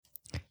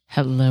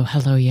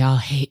Hello, y'all.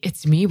 Hey,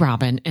 it's me,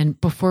 Robin. And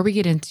before we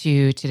get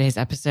into today's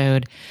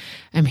episode,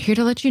 I'm here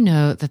to let you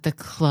know that the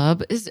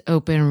club is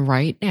open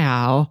right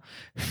now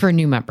for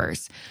new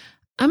members.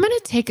 I'm going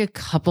to take a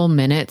couple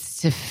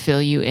minutes to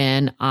fill you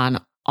in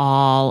on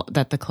all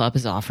that the club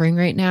is offering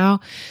right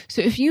now.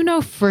 So if you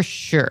know for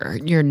sure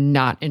you're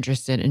not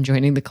interested in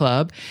joining the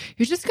club,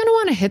 you're just going to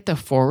want to hit the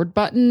forward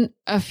button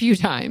a few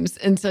times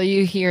until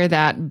you hear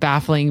that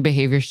baffling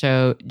behavior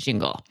show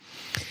jingle.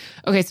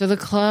 Okay, so the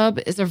club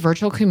is a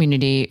virtual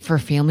community for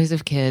families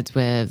of kids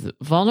with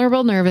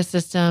vulnerable nervous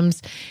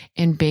systems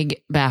and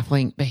big,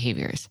 baffling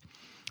behaviors.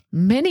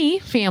 Many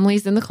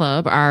families in the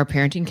club are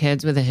parenting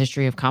kids with a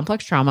history of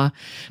complex trauma,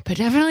 but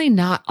definitely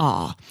not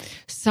all.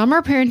 Some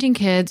are parenting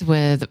kids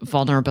with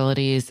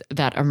vulnerabilities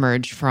that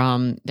emerge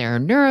from their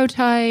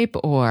neurotype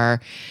or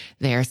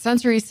their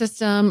sensory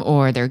system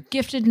or their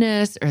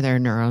giftedness or their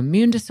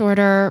neuroimmune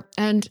disorder.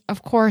 And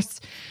of course,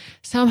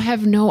 some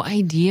have no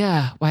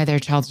idea why their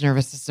child's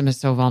nervous system is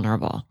so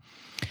vulnerable.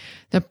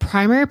 The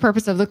primary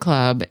purpose of the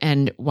club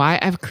and why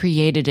I've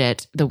created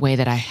it the way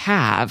that I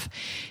have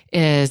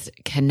is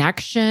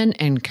connection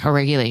and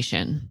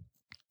co-regulation.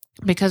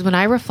 Because when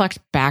I reflect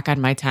back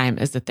on my time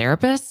as a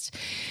therapist,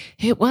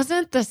 it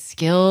wasn't the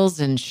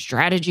skills and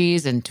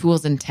strategies and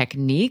tools and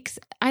techniques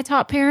I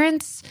taught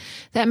parents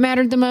that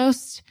mattered the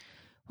most.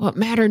 What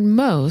mattered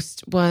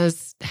most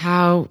was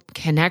how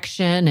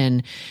connection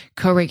and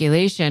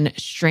co-regulation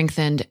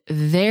strengthened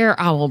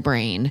their owl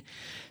brain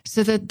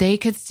so that they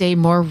could stay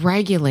more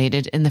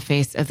regulated in the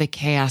face of the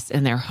chaos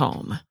in their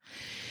home.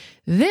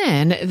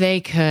 Then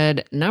they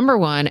could, number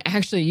one,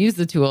 actually use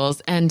the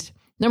tools, and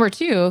number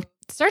two,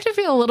 start to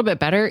feel a little bit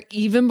better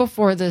even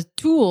before the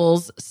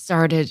tools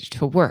started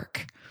to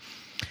work.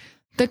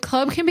 The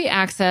club can be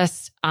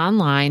accessed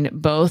online,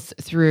 both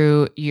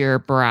through your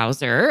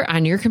browser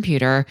on your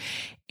computer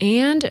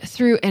and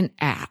through an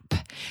app.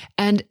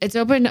 And it's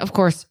open, of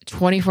course,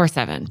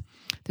 24/7.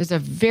 There's a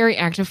very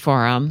active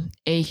forum,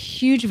 a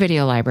huge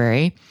video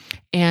library,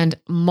 and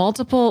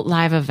multiple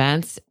live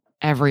events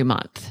every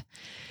month.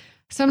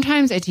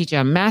 Sometimes I teach a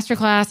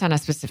masterclass on a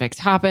specific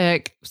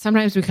topic.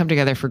 Sometimes we come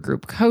together for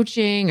group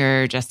coaching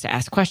or just to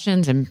ask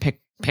questions and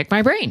pick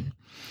my brain.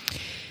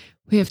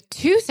 We have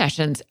 2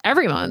 sessions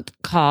every month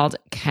called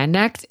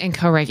Connect and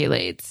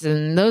Co-Regulates,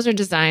 and those are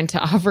designed to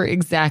offer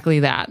exactly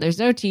that. There's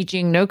no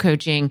teaching, no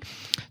coaching,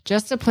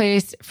 just a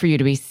place for you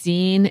to be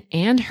seen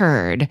and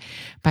heard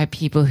by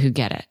people who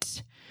get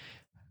it.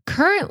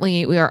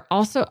 Currently, we are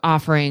also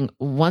offering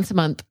once a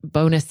month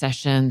bonus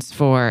sessions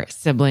for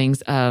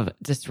siblings of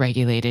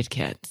dysregulated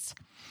kids.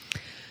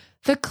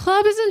 The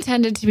club is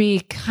intended to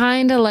be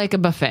kind of like a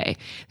buffet.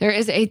 There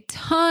is a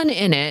ton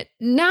in it,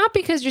 not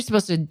because you're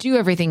supposed to do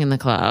everything in the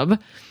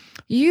club.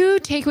 You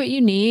take what you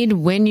need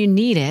when you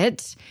need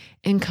it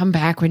and come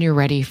back when you're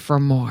ready for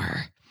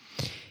more.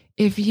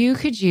 If you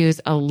could use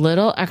a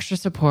little extra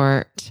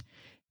support,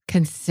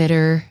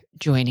 consider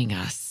joining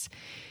us.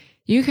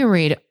 You can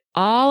read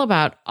all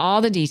about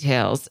all the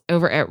details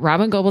over at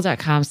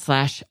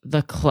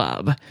robingoble.com/the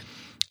club.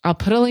 I'll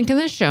put a link in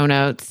the show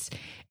notes.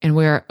 And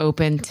we're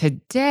open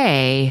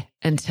today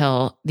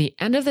until the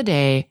end of the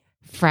day,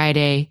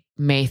 Friday,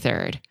 May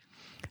 3rd.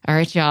 All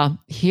right, y'all,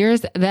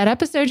 here's that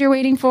episode you're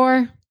waiting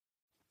for.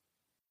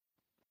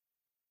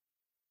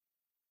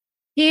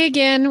 Hey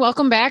again,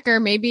 welcome back, or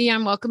maybe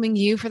I'm welcoming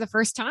you for the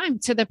first time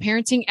to the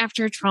Parenting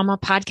After Trauma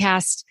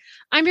podcast.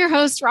 I'm your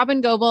host, Robin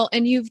Goble,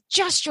 and you've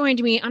just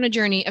joined me on a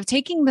journey of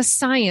taking the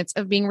science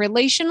of being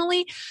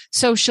relationally,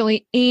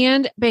 socially,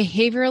 and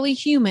behaviorally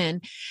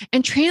human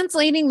and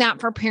translating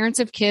that for parents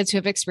of kids who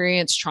have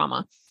experienced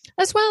trauma,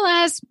 as well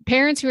as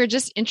parents who are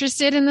just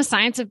interested in the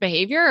science of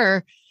behavior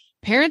or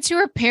parents who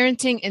are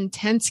parenting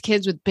intense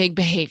kids with big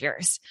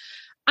behaviors.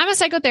 I'm a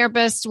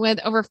psychotherapist with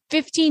over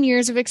 15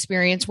 years of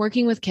experience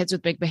working with kids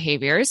with big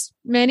behaviors,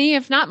 many,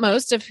 if not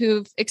most, of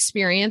who've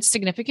experienced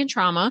significant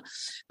trauma,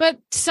 but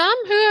some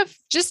who have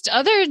just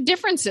other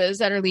differences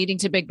that are leading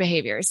to big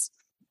behaviors.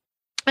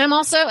 I'm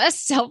also a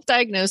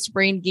self-diagnosed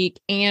brain geek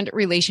and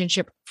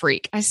relationship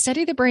freak. I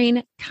study the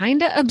brain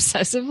kind of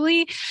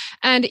obsessively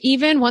and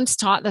even once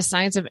taught the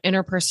science of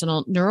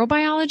interpersonal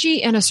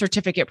neurobiology in a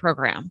certificate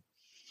program.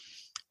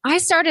 I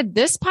started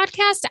this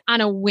podcast on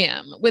a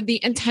whim with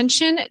the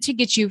intention to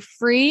get you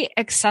free,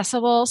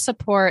 accessible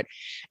support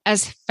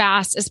as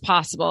fast as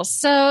possible.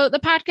 So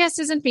the podcast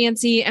isn't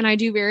fancy and I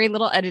do very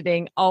little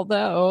editing,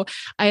 although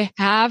I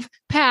have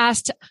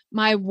passed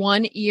my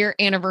 1-year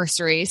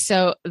anniversary.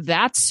 So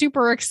that's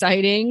super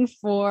exciting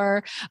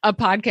for a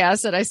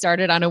podcast that I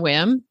started on a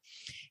whim.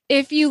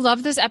 If you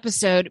love this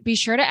episode, be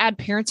sure to add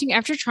Parenting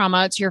After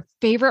Trauma to your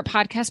favorite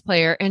podcast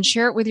player and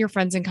share it with your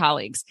friends and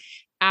colleagues.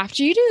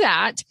 After you do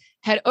that,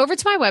 head over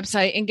to my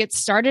website and get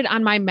started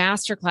on my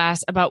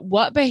masterclass about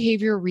what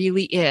behavior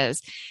really is.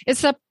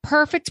 It's the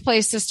perfect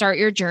place to start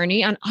your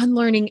journey on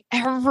unlearning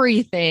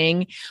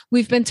everything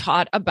we've been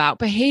taught about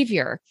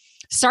behavior.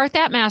 Start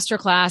that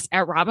masterclass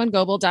at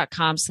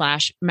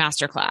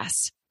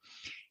robingoble.com/masterclass.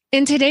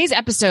 In today's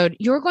episode,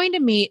 you're going to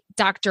meet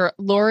Dr.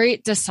 Lori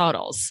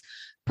DeSottles.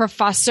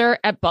 professor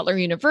at Butler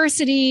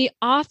University,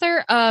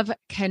 author of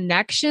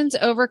Connections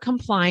Over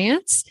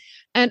Compliance,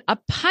 and a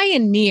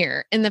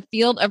pioneer in the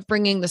field of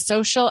bringing the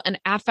social and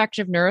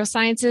affective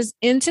neurosciences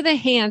into the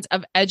hands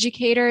of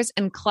educators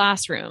and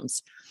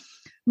classrooms.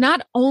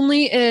 Not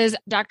only is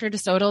Dr.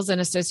 DeSotos an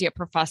associate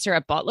professor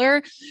at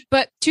Butler,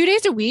 but 2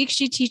 days a week,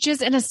 she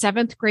teaches in a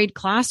 7th grade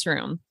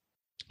classroom.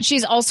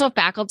 She's also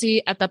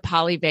faculty at the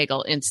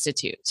Polyvagal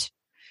Institute.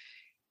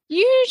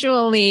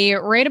 Usually,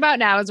 right about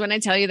now is when I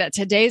tell you that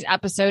today's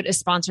episode is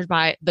sponsored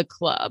by The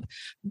Club.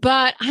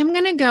 But I'm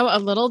going to go a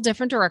little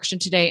different direction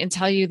today and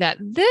tell you that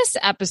this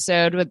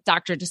episode with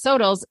Dr.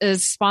 DeSotos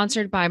is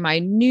sponsored by my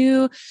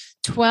new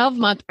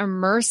 12-month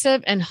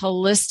immersive and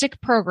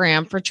holistic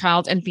program for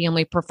child and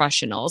family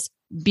professionals,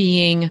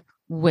 Being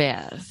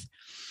With.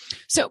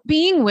 So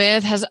Being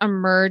With has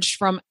emerged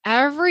from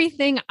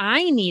everything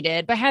I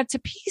needed, but had to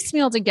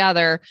piecemeal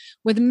together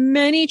with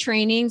many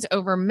trainings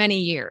over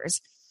many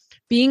years.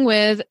 Being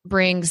With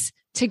brings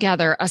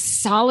together a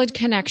solid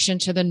connection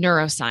to the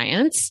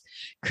neuroscience,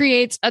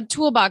 creates a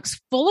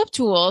toolbox full of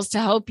tools to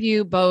help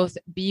you both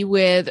be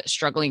with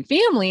struggling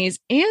families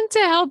and to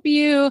help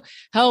you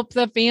help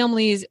the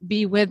families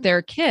be with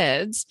their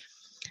kids,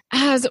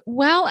 as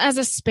well as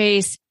a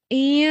space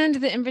and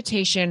the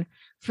invitation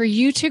for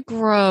you to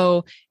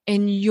grow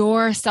in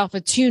your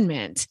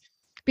self-attunement,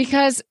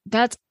 because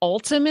that's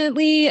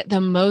ultimately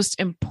the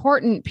most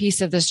important piece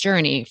of this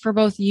journey for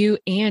both you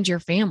and your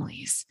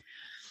families.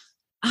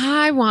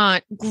 I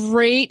want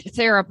great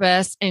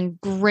therapists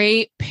and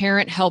great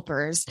parent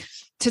helpers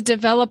to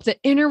develop the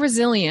inner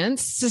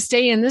resilience to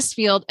stay in this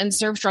field and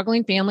serve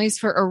struggling families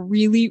for a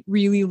really,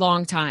 really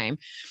long time.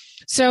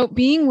 So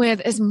Being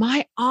With is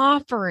my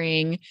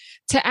offering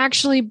to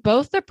actually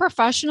both the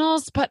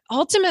professionals, but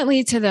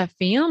ultimately to the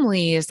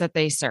families that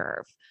they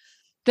serve.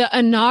 The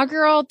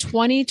inaugural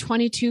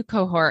 2022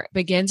 cohort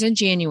begins in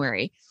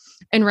January,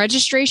 and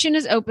registration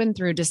is open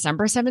through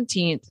December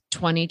 17th,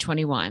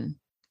 2021.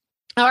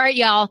 All right,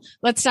 y'all,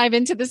 let's dive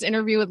into this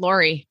interview with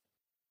Lori.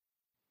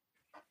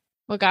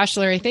 Well, gosh,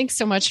 Lori, thanks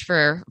so much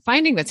for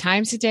finding the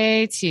time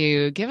today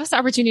to give us the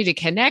opportunity to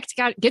connect,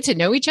 get to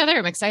know each other.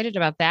 I'm excited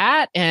about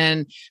that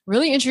and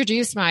really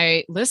introduce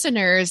my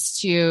listeners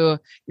to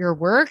your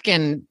work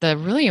and the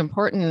really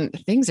important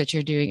things that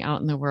you're doing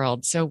out in the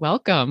world. So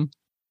welcome.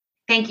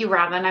 Thank you,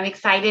 Robin. I'm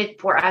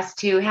excited for us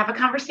to have a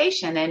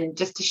conversation and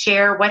just to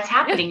share what's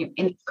happening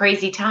in this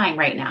crazy time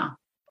right now.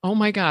 Oh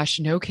my gosh,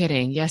 no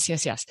kidding. Yes.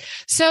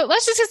 So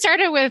let's just get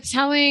started with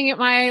telling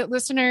my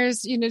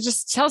listeners,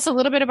 just tell us a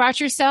little bit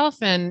about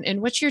yourself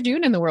and what you're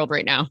doing in the world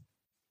right now.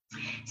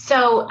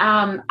 So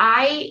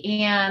I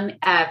am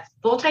a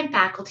full-time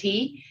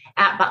faculty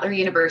at Butler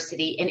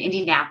University in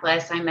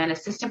Indianapolis. I'm an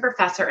assistant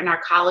professor in our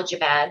College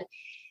of Ed.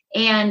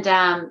 And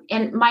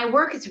my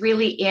work is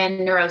really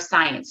in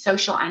neuroscience,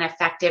 social and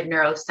affective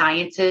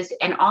neurosciences,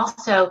 and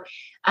also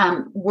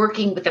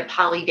working with the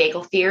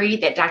polyvagal theory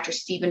that Dr.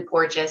 Stephen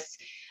Porges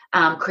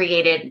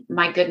created.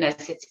 My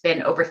goodness, it's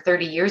been over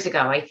 30 years ago,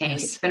 I think.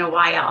 Yes. It's been a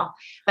while.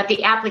 But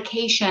the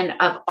application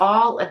of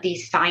all of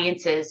these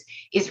sciences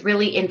is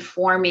really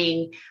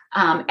informing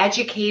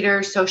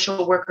educators,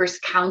 social workers,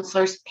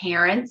 counselors,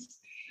 parents.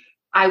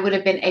 I would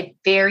have bbeen a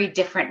very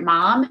different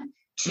mom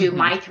to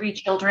my 3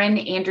 children,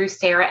 Andrew,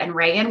 Sarah, and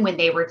Reagan, when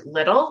they were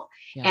little.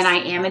 Yes. And I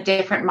am a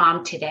different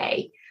mom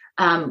today.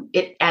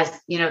 As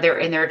you know, they're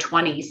in their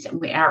 20s.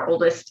 Our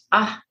oldest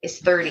is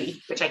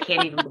 30, which I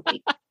can't even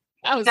believe.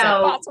 How is that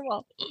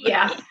possible?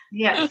 Yeah.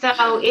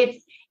 So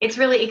it's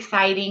really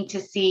exciting to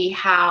see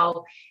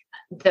how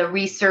the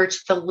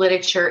research, the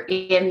literature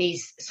in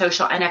these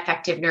social and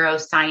affective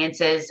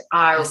neurosciences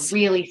are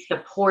really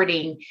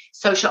supporting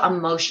social,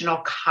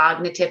 emotional,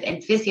 cognitive,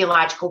 and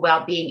physiological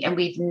well-being. And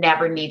we've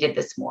never needed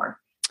this more.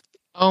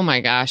 Oh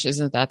my gosh,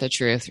 isn't that the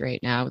truth right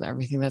now with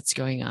everything that's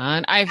going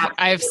on?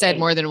 I've said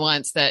more than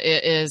once that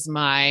it is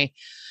my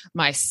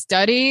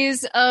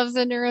studies of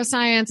the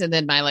neuroscience and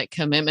then my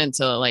commitment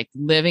to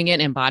living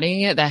it,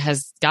 embodying it that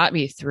has got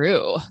me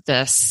through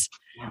this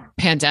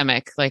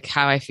pandemic,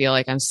 how I feel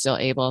like I'm still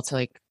able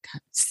to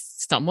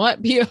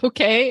somewhat be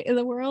okay in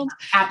the world.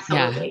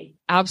 Absolutely. Yeah,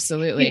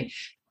 absolutely.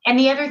 And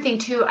the other thing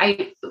too,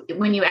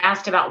 when you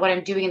asked about what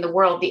I'm doing in the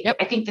world,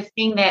 I think the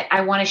thing that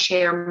I want to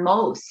share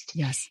most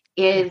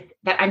is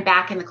that I'm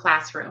back in the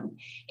classroom.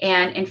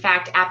 And in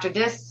fact, after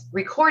this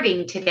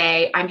recording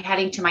today, I'm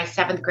heading to my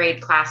 7th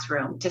grade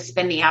classroom to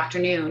spend the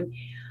afternoon.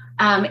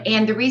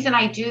 And the reason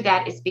I do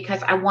that is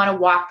because I want to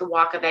walk the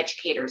walk of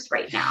educators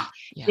right now.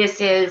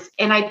 Yeah.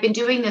 And I've been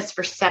doing this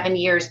for 7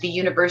 years. The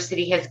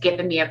university has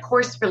given me a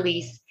course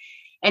release.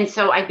 And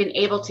so I've been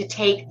able to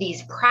take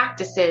these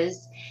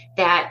practices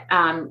that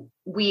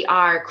we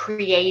are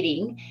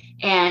creating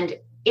and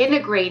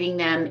integrating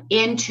them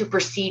into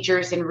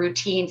procedures and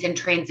routines and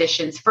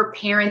transitions for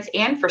parents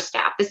and for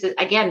staff. This is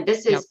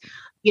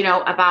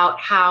about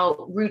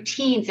how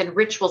routines and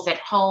rituals at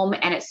home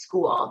and at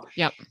school.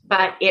 Yep.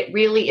 But it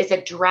really is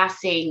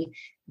addressing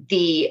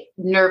the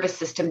nervous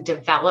system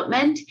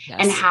development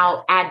and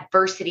how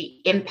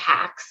adversity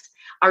impacts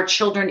our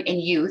children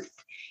and youth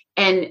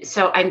And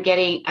so I'm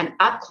getting an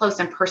up close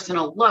and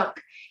personal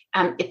look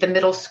at the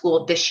middle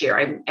school this year.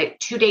 I'm at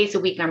 2 days a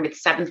week. I'm with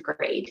seventh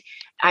grade.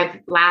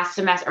 Last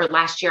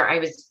year, I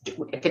was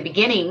at the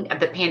beginning of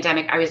the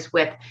pandemic, I was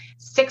with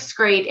sixth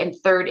grade and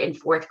third and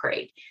fourth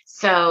grade.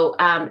 So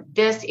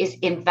this is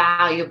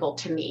invaluable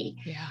to me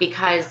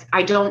because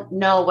I don't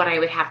know what I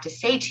would have to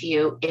say to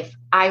you if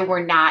I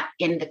were not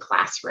in the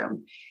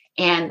classroom.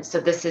 And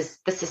so this is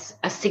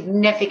a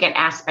significant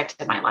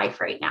aspect of my life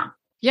right now.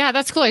 Yeah,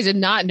 that's cool. I did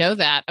not know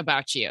that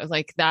about you.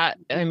 Like that.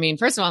 I mean,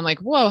 first of all, I'm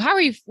like, whoa, how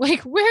are you,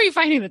 like, where are you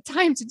finding the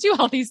time to do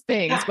all these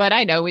things? But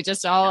I know we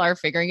just all are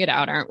figuring it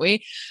out, aren't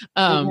we?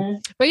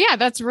 But yeah,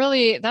 that's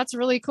really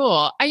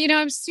cool.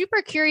 I'm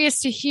super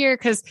curious to hear,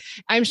 because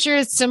I'm sure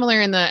it's similar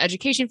in the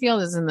education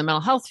field as in the mental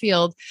health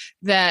field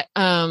that,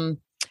 well,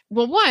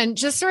 one,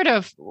 just sort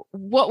of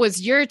what was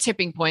your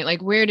tipping point?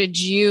 Like, where did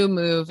you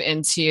move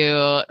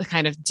into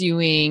kind of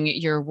doing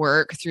your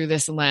work through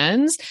this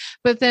lens?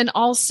 But then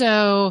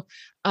also,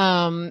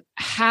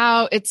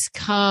 how it's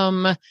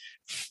come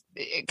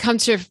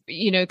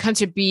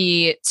to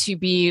be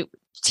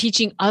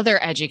teaching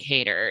other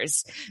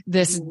educators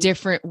this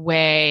different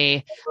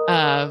way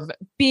of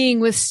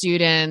being with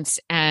students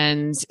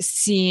and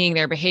seeing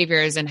their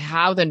behaviors and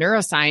how the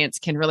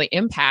neuroscience can really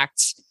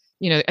impact,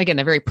 again,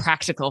 the very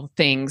practical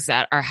things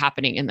that are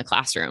happening in the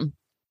classroom.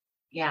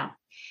 Yeah.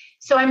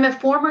 So I'm a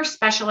former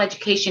special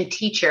education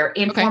teacher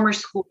and former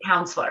school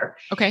counselor.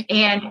 Okay.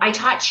 And I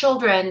taught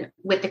children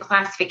with the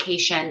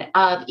classification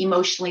of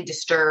emotionally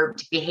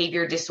disturbed,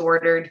 behavior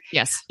disordered,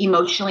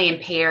 emotionally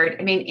impaired.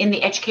 I mean, in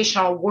the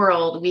educational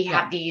world, we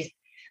have these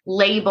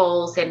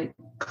labels and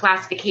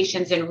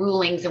classifications and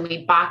rulings, and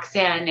we box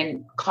in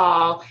and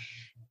call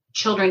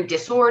children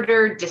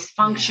disordered,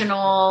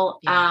 dysfunctional,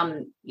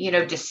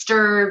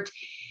 disturbed.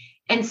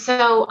 And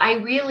so I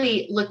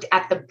really looked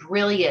at the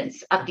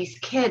brilliance of these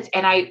kids.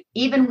 And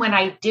even when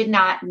I did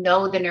not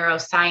know the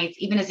neuroscience,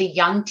 even as a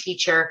young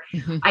teacher,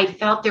 I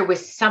felt there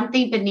was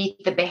something beneath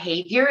the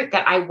behavior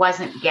that I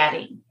wasn't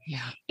getting.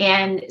 Yeah.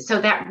 And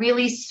so that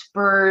really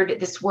spurred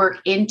this work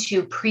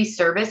into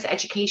pre-service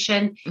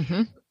education,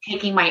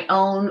 taking my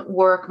own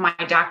work, my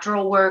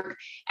doctoral work,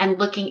 and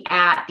looking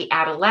at the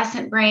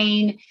adolescent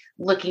brain,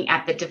 looking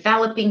at the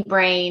developing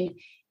brain,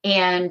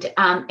 and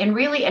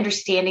really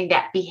understanding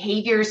that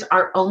behaviors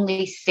are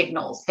only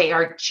signals. They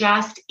are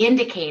just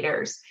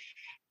indicators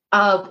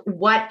of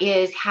what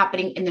is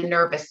happening in the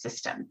nervous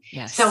system.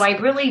 Yes. So I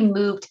really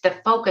moved the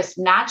focus,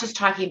 not just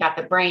talking about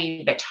the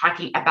brain, but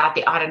talking about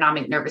the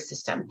autonomic nervous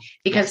system,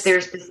 because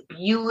there's this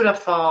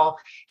beautiful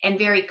and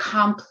very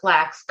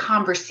complex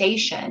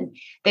conversation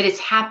that is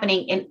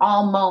happening in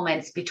all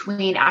moments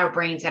between our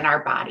brains and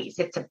our bodies.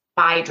 It's a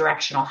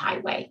bi-directional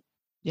highway.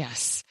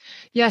 Yes.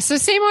 Yeah. So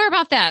say more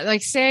about that.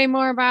 Like, say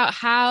more about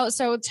how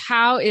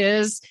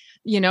is,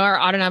 our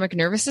autonomic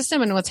nervous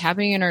system and what's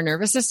happening in our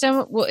nervous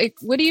system. Well,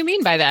 what do you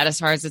mean by that as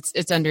far as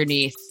it's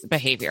underneath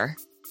behavior?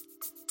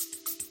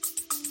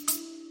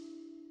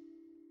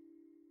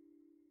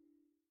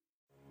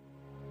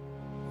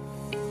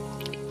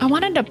 I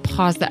wanted to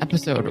pause the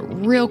episode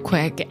real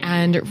quick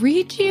and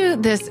read you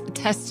this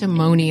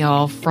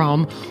testimonial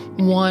from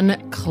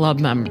one club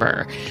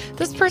member.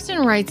 This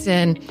person writes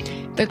in,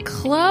 "The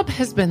club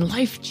has been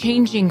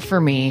life-changing for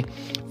me.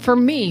 For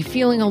me,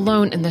 feeling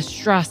alone in the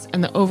stress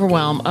and the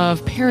overwhelm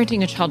of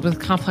parenting a child with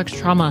complex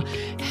trauma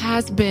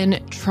has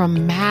been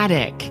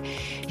traumatic.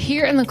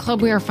 Here in the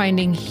club, we are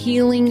finding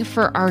healing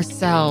for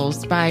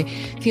ourselves by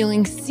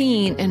feeling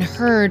seen and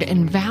heard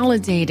and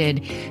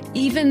validated,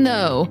 even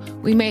though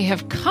we may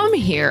have come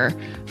here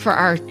for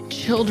our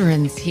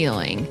children's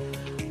healing."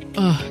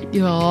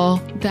 Y'all,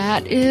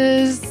 that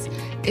is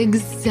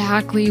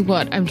exactly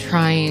what I'm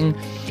trying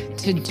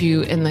to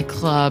do in the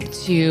club,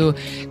 to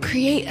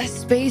create a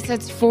space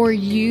that's for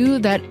you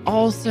that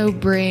also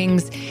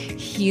brings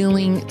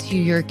healing to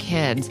your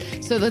kids.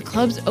 So the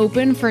club's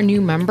open for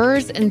new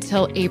members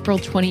until April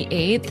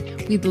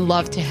 28th. We'd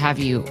love to have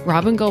you.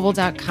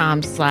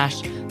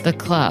 RobinGoble.com/the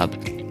club.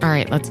 All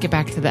right, let's get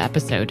back to the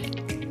episode.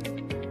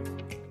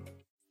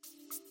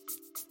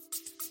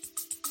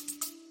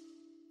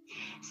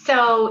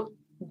 So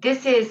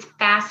this is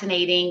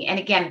fascinating. And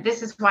again,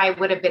 this is why I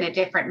would have been a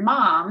different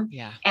mom.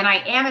 Yeah. And I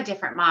am a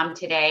different mom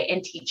today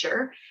and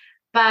teacher.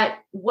 But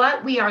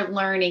what we are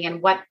learning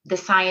and what the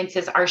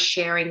sciences are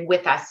sharing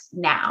with us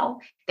now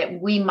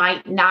that we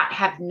might not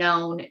have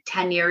known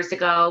 10 years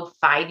ago,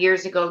 5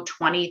 years ago,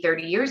 20,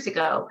 30 years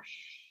ago,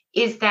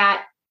 is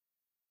that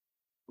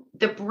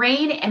the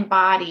brain and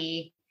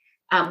body,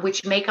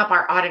 which make up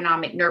our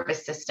autonomic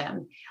nervous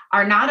system,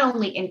 are not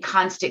only in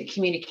constant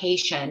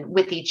communication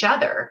with each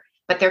other,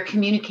 but they're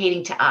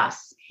communicating to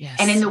us. Yes.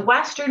 And in the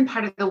Western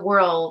part of the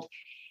world,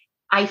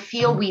 I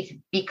feel we've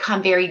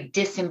become very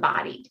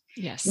disembodied.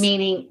 Yes.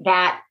 Meaning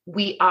that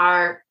we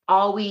are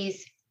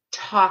always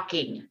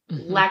talking,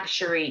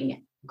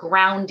 lecturing,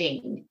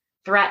 grounding,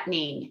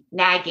 threatening,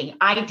 nagging.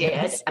 I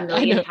did a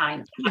million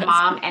times as a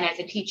mom and as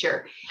a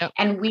teacher. Yep.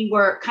 And we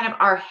were kind of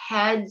our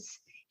heads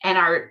and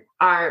our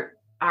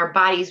our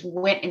bodies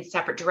went in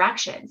separate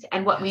directions.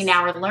 And what we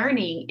now are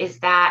learning is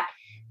that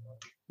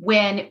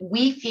when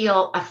we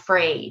feel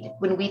afraid,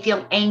 when we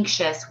feel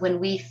anxious, when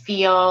we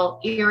feel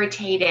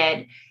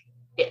irritated,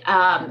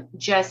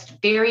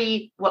 just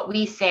very, what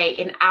we say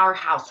in our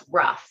house,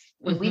 rough,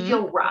 when we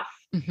feel rough,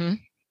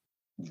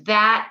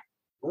 that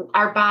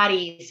our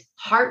body's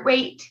heart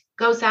rate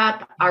goes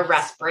up, our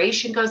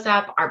respiration goes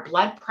up, our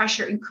blood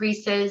pressure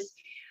increases.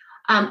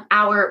 We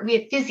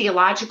have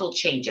physiological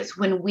changes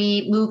when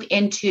we move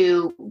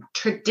into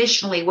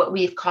traditionally what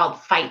we've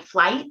called fight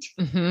flight,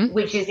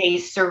 which is a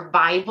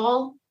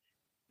survival,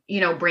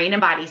 brain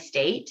and body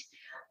state.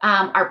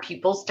 Our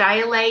pupils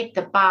dilate,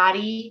 the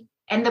body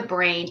and the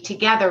brain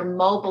together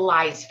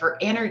mobilize for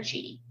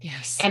energy.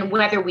 Yes. And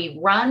whether we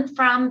run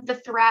from the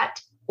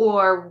threat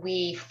or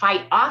we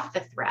fight off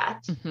the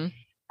threat,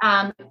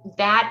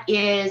 that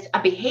is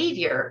a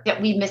behavior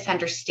that we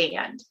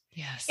misunderstand.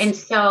 Yes. And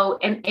so,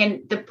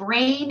 and the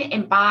brain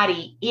and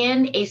body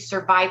in a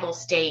survival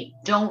state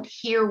don't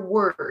hear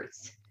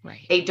words.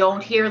 Right. They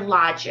don't hear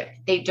logic.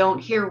 They don't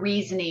hear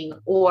reasoning,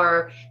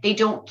 or they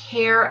don't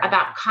care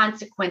about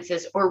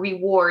consequences or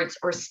rewards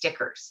or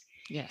stickers.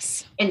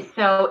 Yes. And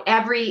so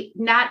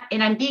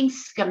and I'm being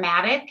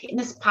schematic in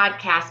this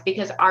podcast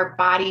because our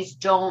bodies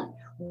don't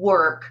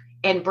work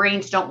and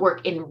brains don't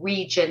work in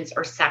regions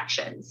or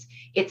sections.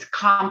 It's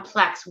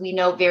complex. We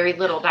know very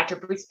little. Dr.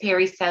 Bruce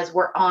Perry says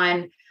we're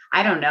on,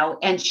 I don't know,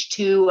 inch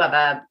 2 of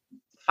a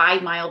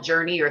 5-mile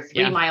journey or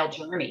 3-mile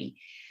journey.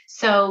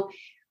 So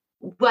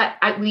what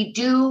we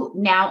do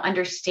now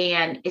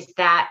understand is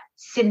that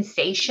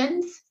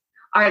sensations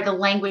are the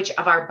language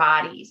of our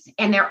bodies,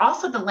 and they're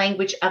also the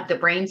language of the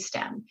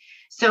brainstem.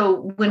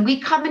 So when we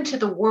come into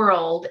the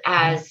world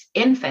as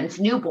infants,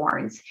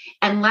 newborns,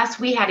 unless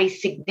we had a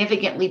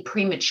significantly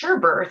premature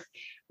birth,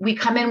 we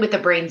come in with a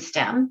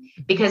brainstem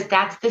because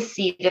that's the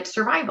seat of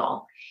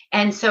survival.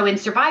 And so in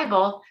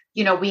survival,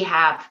 we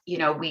have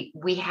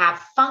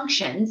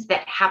functions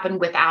that happen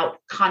without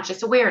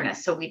conscious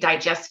awareness. So we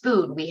digest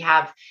food, we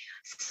have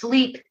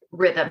sleep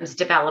rhythms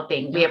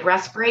developing, we have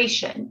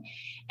respiration.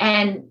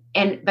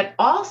 But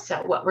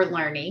also what we're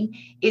learning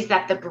is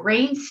that the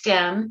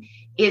brainstem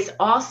is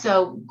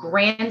also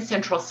grand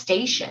central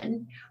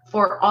station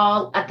for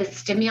all of the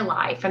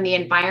stimuli from the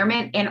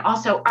environment and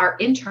also our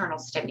internal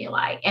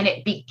stimuli. And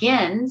it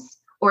begins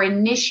or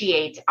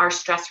initiates our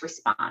stress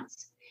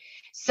response.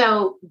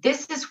 So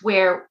this is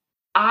where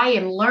I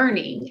am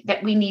learning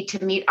that we need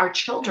to meet our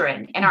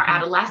children and our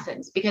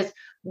adolescents, because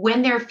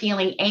when they're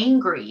feeling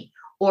angry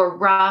or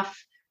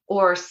rough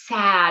or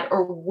sad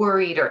or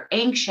worried or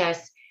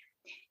anxious,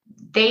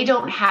 they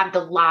don't have the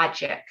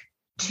logic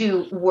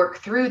to work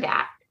through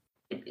that,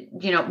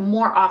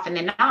 more often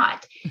than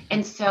not.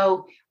 And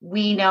so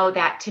we know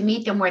that to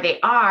meet them where they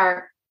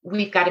are,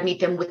 we've got to meet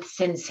them with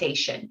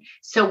sensation.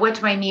 So what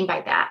do I mean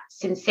by that?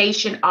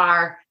 Sensation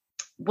are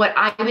what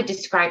I would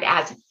describe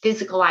as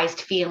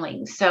physicalized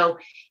feelings. So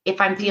if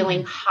I'm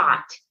feeling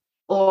hot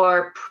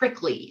or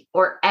prickly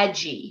or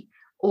edgy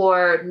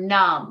or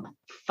numb,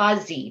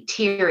 fuzzy,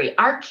 teary,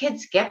 our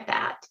kids get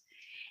that.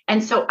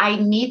 And so I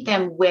meet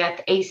them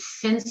with a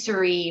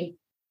sensory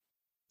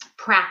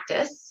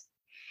practice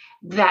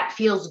that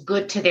feels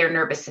good to their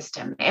nervous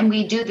system. And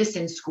we do this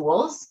in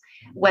schools,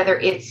 whether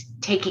it's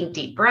taking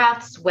deep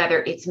breaths,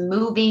 whether it's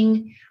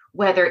moving,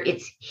 whether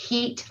it's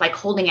heat, like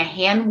holding a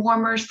hand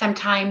warmer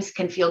sometimes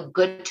can feel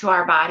good to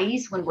our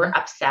bodies when we're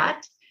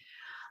upset.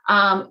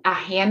 A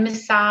hand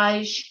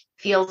massage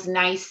feels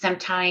nice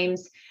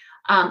sometimes.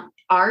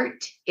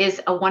 Art is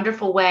a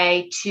wonderful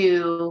way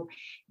to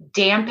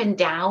dampen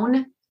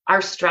down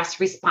our stress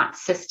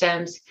response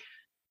systems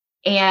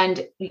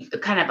and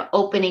kind of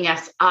opening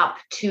us up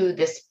to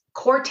this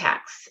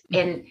cortex.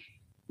 And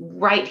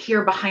right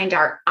here behind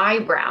our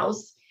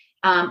eyebrows,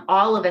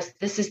 all of us,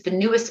 this is the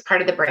newest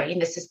part of the brain.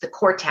 This is the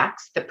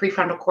cortex, the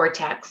prefrontal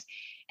cortex.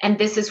 And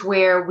this is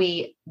where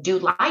we do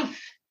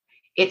life.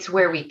 It's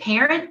where we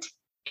parent.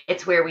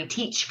 It's where we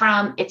teach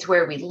from. It's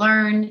where we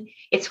learn.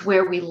 It's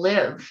where we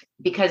live,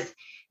 because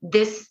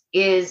this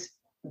is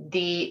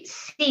the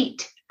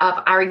seat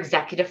of our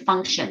executive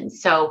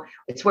functions. So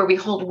it's where we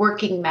hold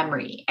working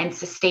memory and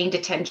sustained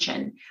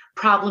attention,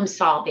 problem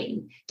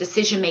solving,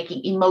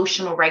 decision-making,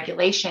 emotional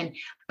regulation.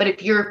 But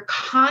if you're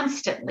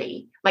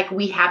constantly, like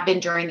we have been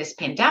during this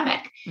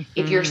pandemic,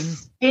 if you're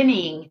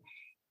spinning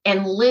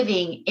and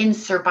living in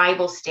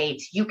survival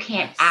states, you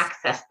can't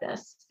access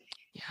this.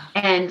 Yeah.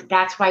 And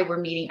that's why we're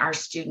meeting our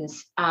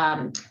students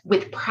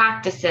with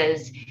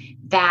practices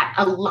that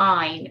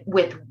align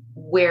with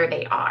where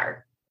they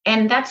are.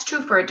 And that's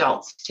true for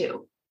adults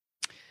too.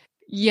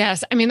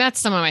 Yes. I mean, that's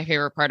some of my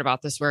favorite part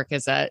about this work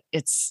is that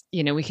it's,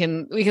 we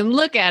can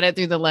look at it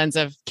through the lens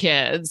of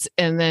kids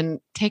and then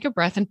take a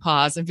breath and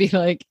pause and be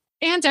like,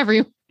 and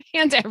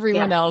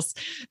everyone else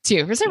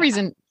too. For some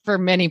reason, for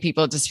many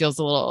people, it just feels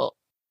a little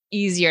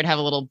easier to have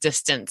a little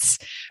distance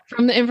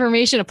from the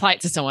information, apply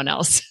it to someone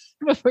else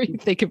before you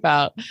think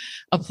about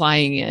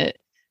applying it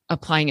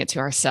to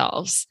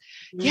ourselves.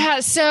 Mm-hmm. Yeah.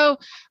 So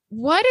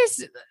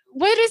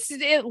what is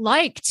it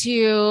like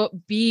to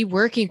be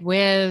working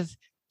with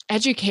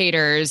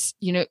educators,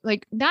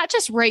 like not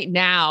just right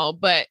now,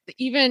 but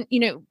even,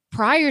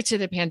 prior to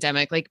the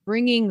pandemic, like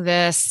bringing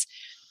this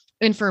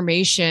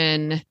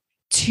information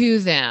to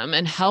them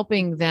and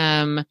helping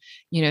them,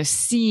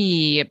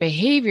 see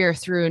behavior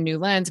through a new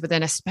lens, but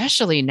then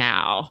especially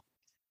now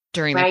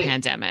during the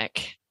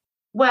pandemic?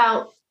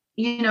 Well,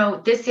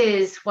 this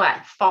is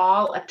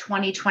fall of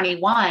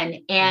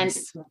 2021. And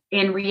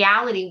in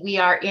reality, we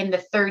are in the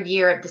third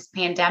year of this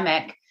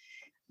pandemic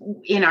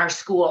in our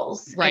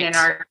schools and in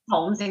our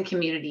homes and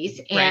communities.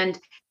 And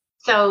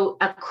so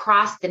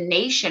across the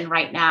nation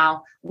right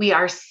now, we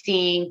are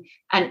seeing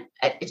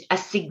a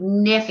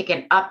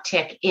significant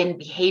uptick in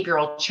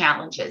behavioral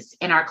challenges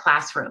in our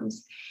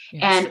classrooms.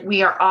 Yes. And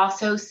we are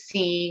also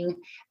seeing,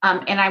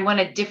 and I want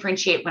to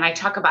differentiate when I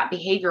talk about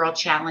behavioral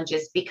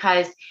challenges,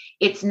 because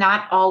it's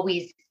not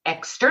always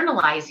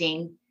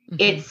externalizing.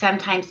 It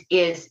sometimes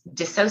is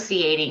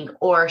dissociating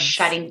or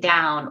shutting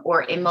down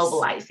or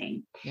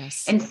immobilizing.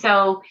 Yes. And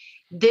so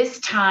this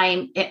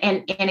time,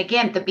 and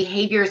again, the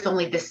behavior is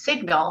only the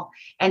signal.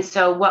 And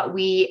so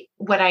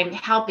what I'm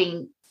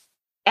helping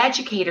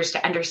educators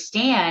to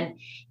understand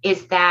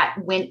is that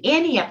when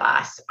any of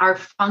us are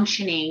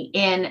functioning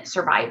in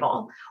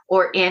survival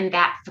or in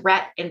that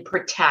threat and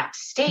protect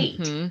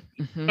state,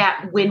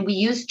 that when we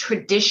use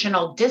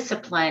traditional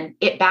discipline,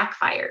 it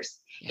backfires.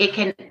 Yeah. It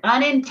can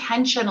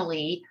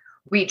unintentionally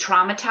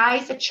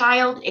re-traumatize a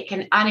child. It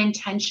can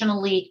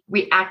unintentionally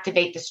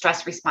reactivate the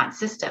stress response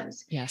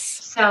systems. Yes.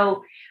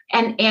 So,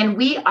 and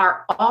we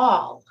are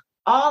all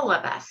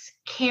of us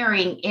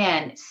carrying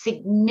in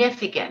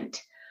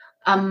significant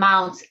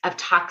amounts of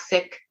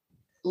toxic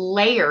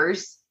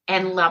layers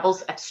and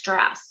levels of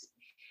stress.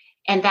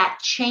 And that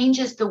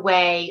changes the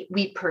way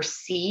we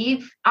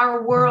perceive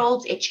our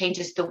world. It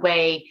changes the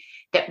way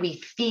that we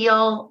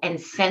feel and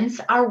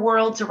sense our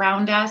worlds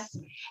around us,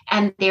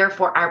 and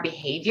therefore our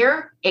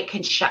behavior. It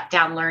can shut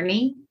down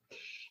learning.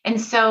 And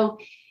so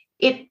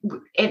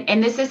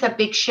and this is a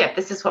big shift.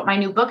 This is what my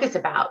new book is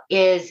about,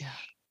 is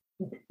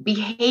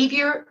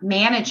behavior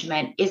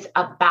management is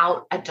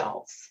about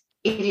adults.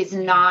 It is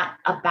not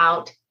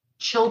about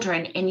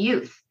children and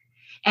youth.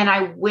 And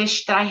I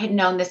wish that I had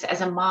known this as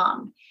a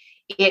mom.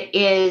 It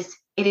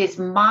is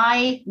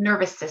my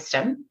nervous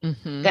system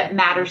that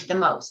matters the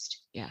most.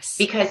 Yes.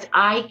 Because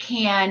I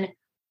can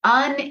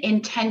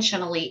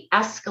unintentionally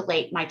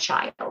escalate my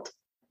child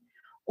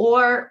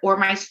or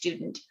my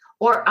student,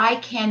 or I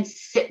can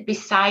sit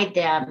beside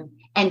them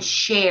and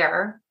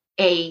share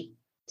a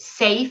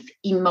safe,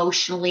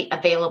 emotionally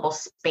available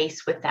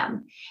space with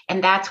them.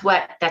 And that's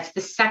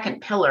the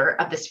second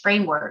pillar of this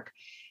framework,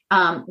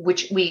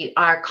 which we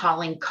are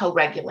calling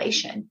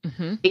co-regulation,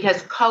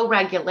 because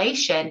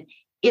co-regulation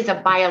is a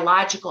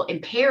biological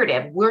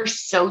imperative. We're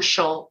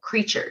social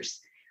creatures.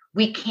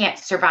 We can't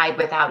survive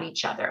without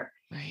each other.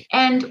 Right.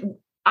 And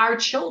our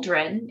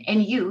children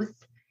and youth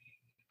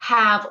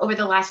have, over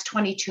the last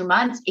 22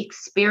 months,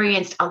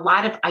 experienced a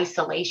lot of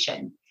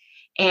isolation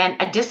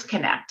and a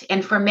disconnect.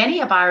 And for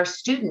many of our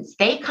students,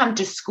 they come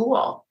to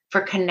school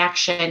for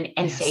connection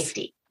and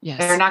safety. Yes.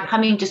 They're not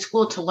coming to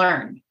school to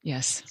learn.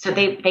 Yes. So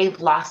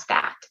they've lost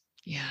that.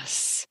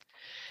 Yes.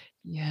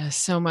 Yes,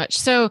 so much.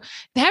 So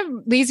that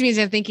leads me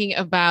to thinking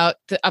about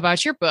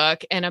your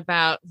book and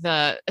about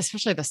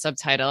especially the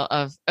subtitle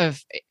of,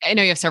 I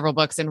know you have several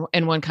books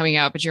and one coming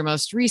out, but your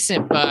most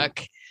recent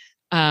book,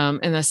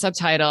 and the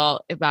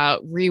subtitle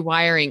about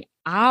rewiring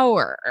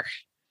our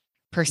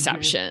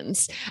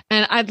perceptions.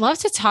 And I'd love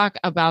to talk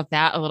about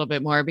that a little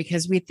bit more,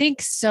 because we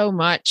think so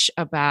much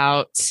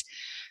about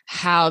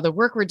how the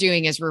work we're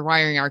doing is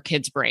rewiring our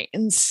kids'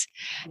 brains,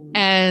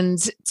 and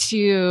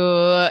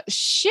to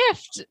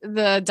shift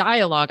the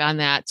dialogue on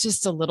that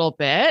just a little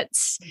bit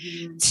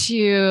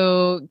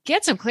to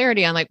get some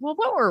clarity on what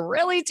we're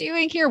really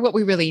doing here, what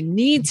we really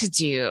need to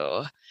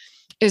do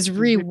is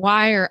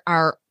rewire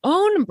our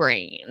own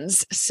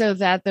brains so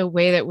that the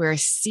way that we're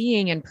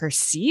seeing and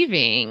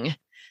perceiving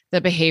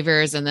the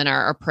behaviors and then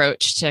our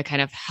approach to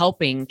kind of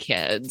helping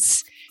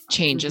kids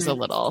changes a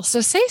little.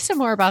 So say some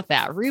more about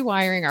that,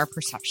 rewiring our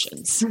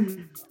perceptions.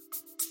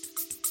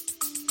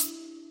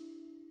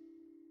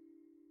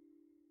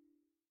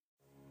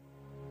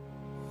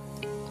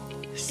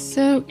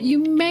 So you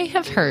may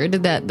have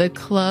heard that the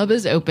club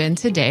is open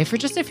today for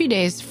just a few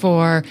days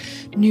for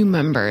new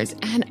members.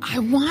 And I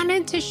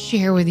wanted to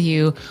share with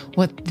you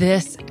what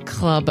this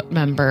club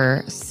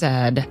member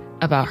said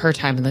about her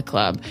time in the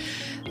club.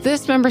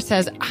 This member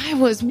says, I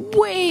was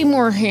way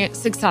more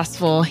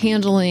successful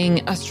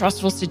handling a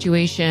stressful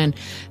situation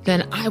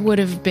than I would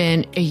have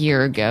been a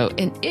year ago.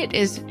 And it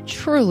is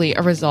truly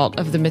a result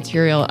of the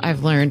material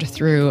I've learned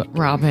through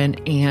Robin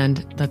and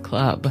the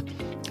club.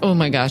 Oh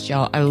my gosh,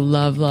 y'all. I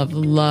love, love,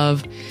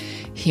 love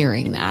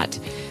hearing that.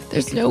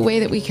 There's no way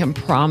that we can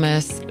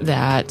promise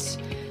that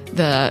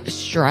the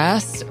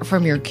stress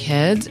from your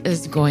kids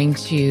is going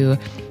to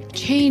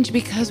change,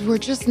 because we're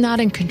just not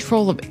in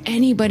control of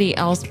anybody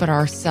else but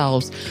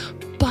ourselves.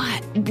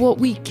 But what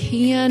we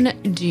can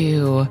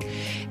do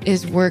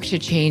is work to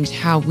change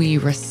how we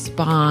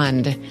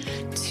respond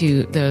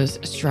to those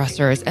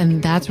stressors.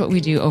 And that's what we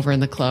do over in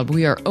the club.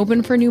 We are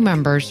open for new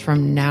members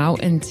from now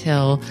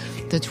until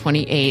the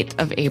 28th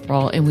of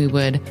April, and we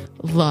would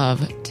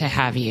love to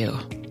have you.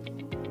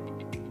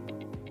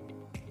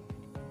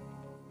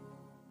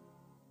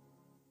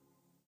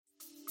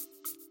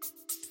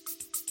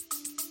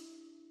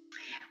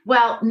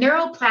 Well,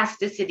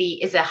 neuroplasticity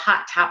is a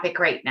hot topic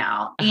right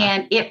now.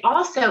 And it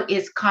also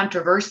is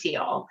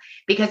controversial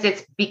because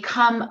it's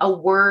become a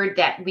word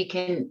that we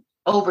can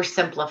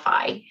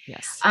oversimplify.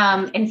 Yes.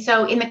 And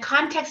so in the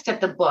context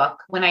of the book,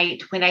 when I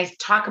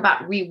talk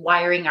about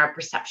rewiring our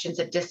perceptions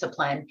of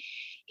discipline,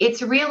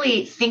 it's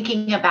really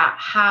thinking about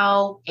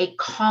how a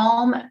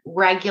calm,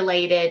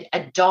 regulated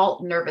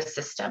adult nervous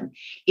system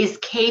is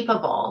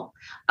capable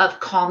of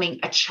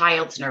calming a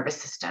child's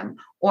nervous system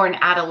or an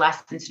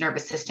adolescent's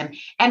nervous system.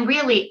 And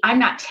really, I'm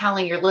not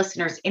telling your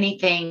listeners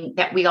anything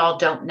that we all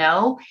don't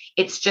know.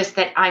 It's just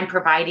that I'm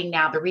providing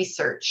now the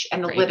research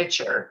and the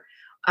literature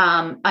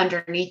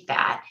underneath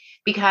that.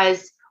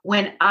 Because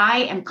when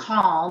I am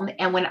calm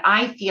and when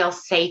I feel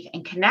safe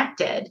and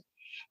connected,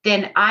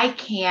 then I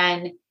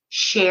can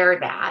share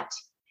that.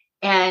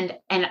 And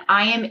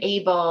I am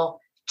able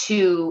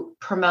to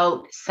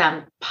promote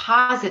some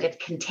positive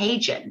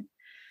contagion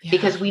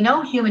because we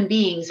know human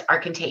beings are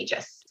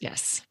contagious.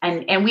 Yes.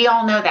 And we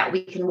all know that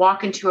we can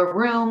walk into a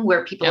room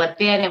where people have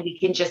been and we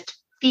can just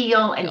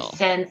feel and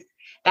sense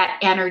that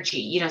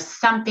energy.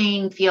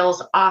 Something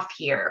feels off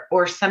here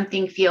or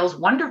something feels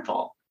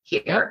wonderful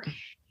here.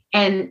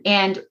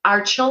 And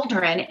our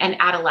children and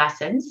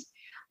adolescents,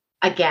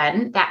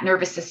 again, that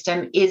nervous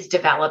system is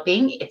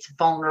developing. It's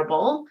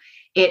vulnerable.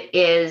 It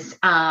is,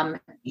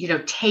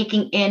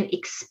 taking in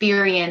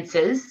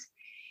experiences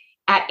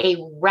at a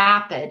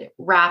rapid,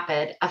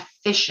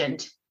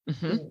 efficient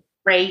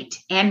rate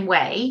and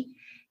way.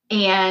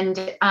 And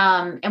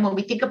when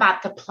we think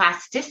about the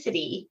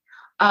plasticity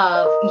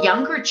of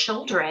younger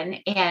children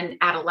and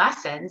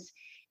adolescents,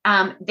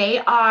 they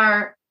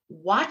are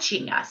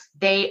watching us.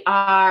 They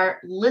are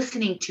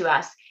listening to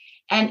us.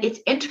 And it's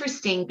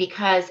interesting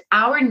because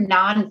our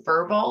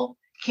nonverbal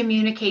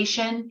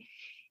communication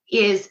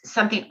is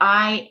something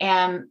I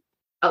am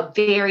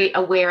very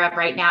aware of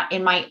right now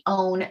in my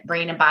own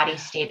brain and body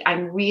state.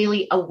 I'm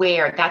really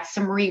aware. That's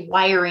some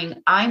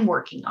rewiring I'm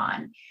working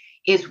on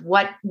is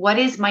what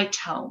is my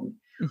tone?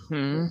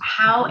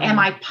 How am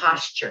I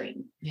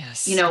posturing?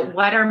 Yes.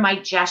 What are my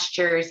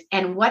gestures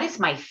and what is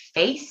my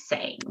face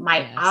saying?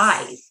 My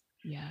eyes.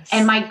 Yes.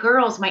 And my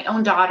girls, my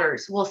own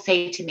daughters will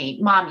say to me,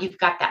 Mom, you've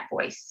got that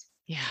voice.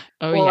 Yeah.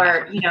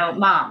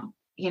 Mom,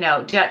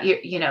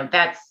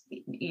 that's,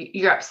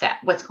 you're upset.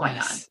 What's going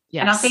on?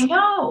 Yes. And I'll say,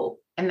 no.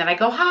 And then I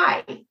go,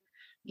 hi,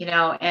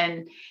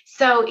 and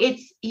so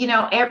it's,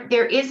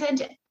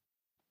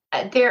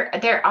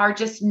 there are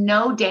just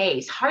no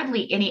days,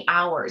 hardly any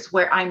hours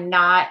where I'm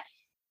not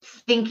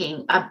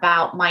thinking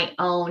about my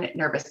own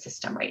nervous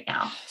system right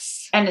now.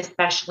 Yes. And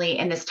especially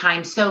in this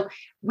time. So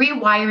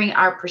rewiring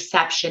our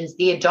perceptions,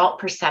 the adult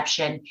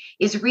perception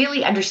is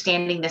really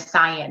understanding the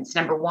science,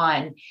 number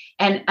one,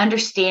 and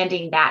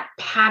understanding that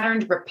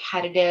patterned,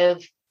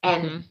 repetitive,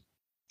 and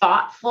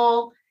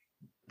thoughtful,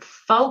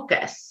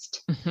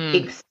 focused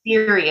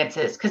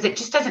experiences, because it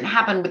just doesn't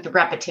happen with the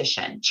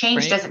repetition.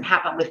 Change doesn't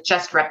happen with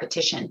just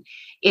repetition.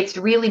 It's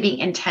really being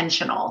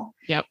intentional.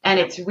 And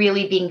it's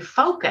really being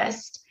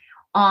focused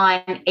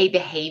on a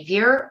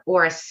behavior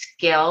or a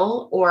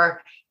skill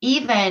or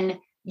even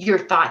your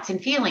thoughts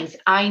and feelings.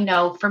 I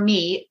know for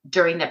me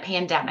during the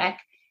pandemic,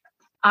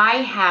 I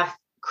have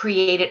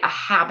created a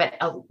habit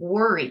of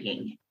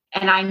worrying,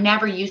 and I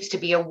never used to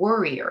be a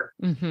worrier.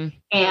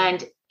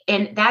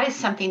 And that is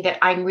something that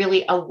I'm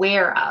really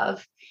aware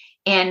of.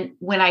 And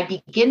when I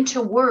begin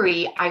to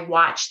worry, I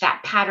watch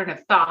that pattern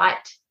of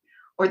thought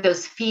or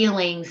those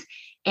feelings,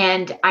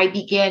 and I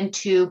begin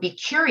to be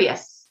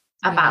curious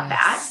about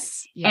that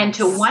and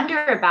to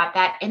wonder about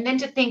that. And then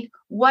to think,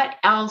 what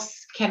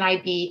else can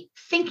I be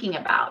thinking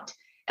about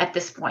at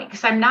this point?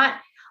 Because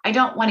I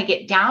don't want to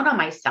get down on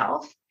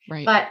myself,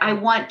 but I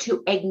want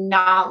to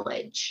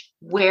acknowledge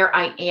where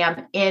I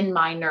am in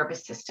my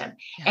nervous system.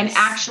 And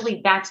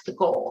actually, that's the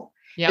goal.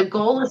 The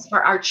goal is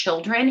for our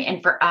children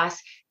and for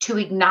us to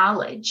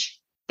acknowledge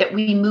that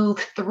we move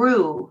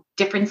through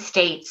different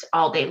states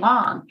all day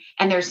long.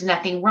 And there's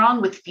nothing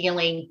wrong with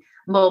feeling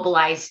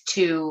mobilized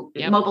to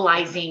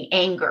mobilizing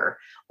anger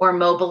or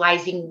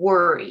mobilizing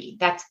worry.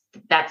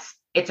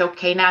 It's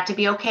okay not to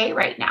be okay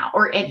right now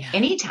or at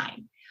any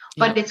time.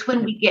 But it's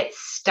when we get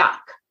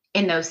stuck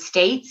in those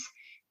states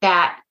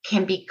that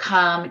can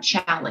become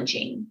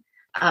challenging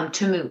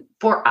to move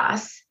for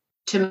us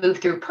to move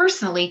through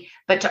personally,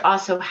 but to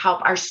also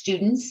help our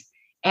students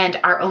and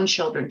our own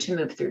children to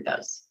move through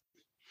those.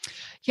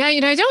 Yeah,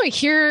 I don't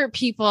hear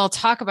people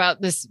talk about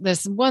this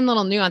one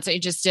little nuance that you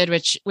just did,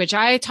 which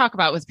I talk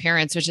about with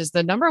parents, which is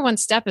the number one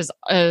step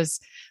is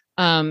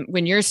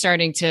when you're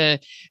starting to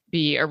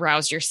be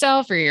aroused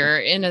yourself or you're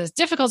in a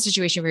difficult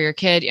situation for your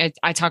kid,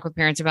 I talk with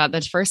parents about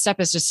the first step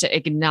is just to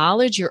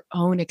acknowledge your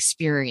own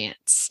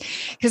experience.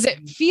 Because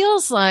it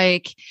feels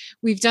like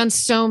we've done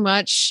so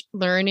much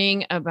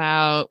learning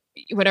about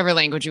whatever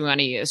language we want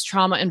to use,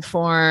 trauma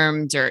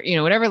informed, or,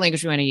 whatever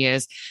language we want to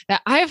use,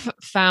 that I've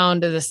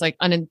found this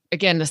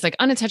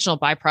unintentional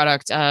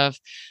byproduct of,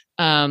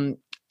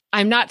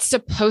 I'm not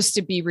supposed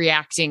to be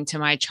reacting to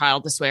my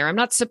child this way, or I'm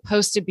not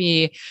supposed to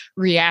be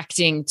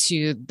reacting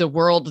to the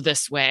world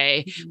this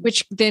way,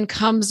 which then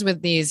comes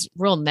with these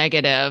real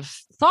negative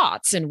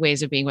thoughts and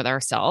ways of being with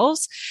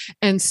ourselves.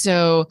 And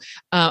so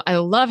I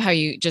love how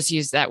you just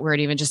use that word,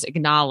 even just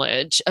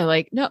acknowledge,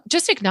 no,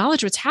 just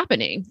acknowledge what's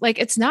happening. Like,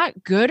 it's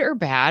not good or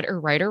bad or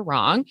right or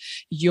wrong.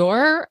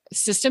 Your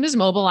system is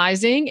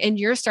mobilizing and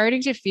you're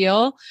starting to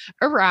feel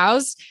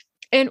aroused.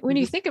 And when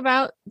you think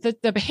about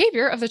the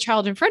behavior of the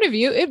child in front of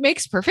you, it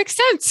makes perfect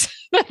sense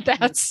that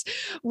that's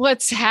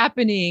what's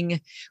happening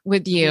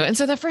with you. And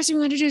so the first thing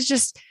we want to do is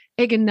just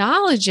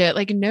acknowledge it,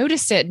 like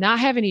notice it, not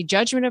have any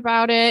judgment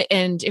about it.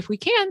 And if we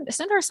can,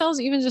 send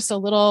ourselves even just a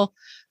little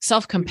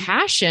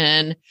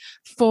self-compassion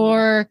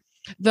because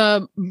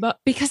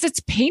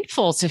it's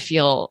painful to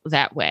feel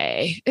that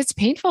way. It's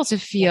painful to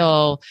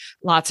feel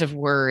lots of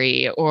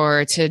worry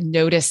or to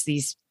notice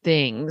these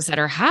things that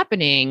are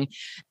happening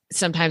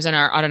sometimes in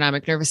our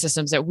autonomic nervous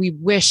systems that we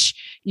wish,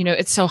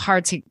 it's so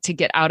hard to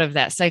get out of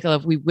that cycle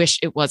of we wish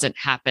it wasn't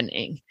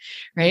happening.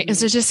 Right. And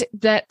so just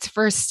that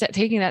first step,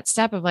 taking that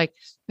step of like,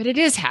 but it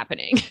is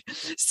happening.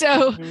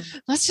 So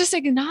let's just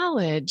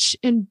acknowledge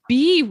and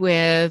be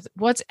with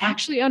what's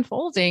actually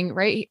unfolding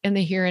right in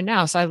the here and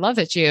now. So I love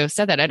that you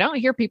said that. I don't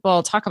hear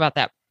people talk about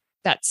that.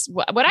 That's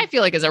what I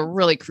feel like is a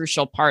really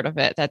crucial part of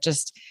it, that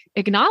just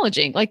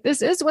acknowledging like,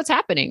 this is what's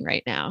happening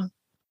right now.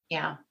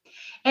 Yeah.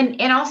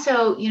 And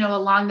also,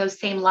 along those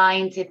same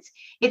lines,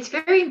 it's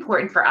very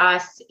important for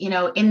us,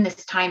 in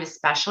this time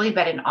especially,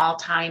 but in all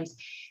times,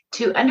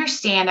 to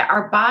understand that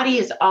our body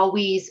is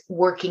always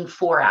working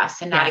for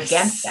us and not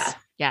against us.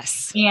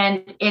 Yes.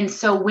 And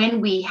so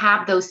when we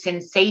have those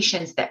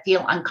sensations that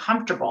feel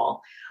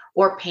uncomfortable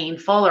or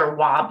painful or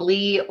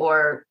wobbly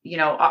or,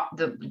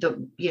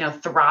 the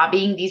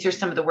throbbing, these are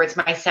some of the words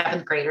my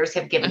 7th graders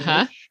have given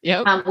me.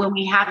 Yep. When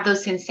we have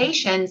those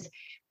sensations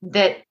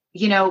that,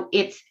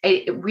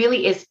 it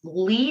really is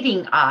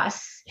leading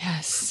us,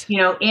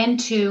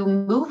 into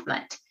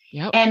movement.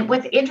 Yep. And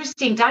what's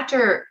interesting,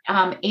 Dr.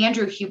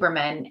 Andrew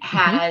Huberman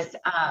has,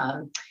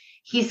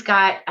 he's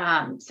got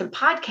some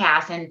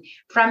podcasts, and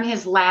from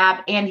his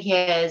lab and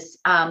his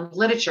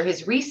literature,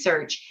 his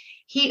research,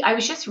 I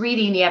was just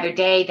reading the other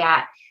day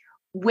that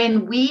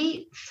when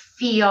we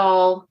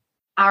feel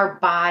our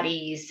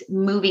bodies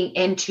moving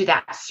into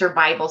that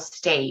survival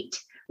state,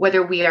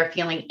 whether we are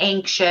feeling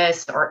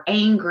anxious or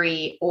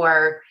angry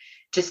or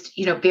just,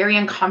 very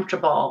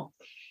uncomfortable,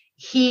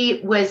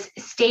 he was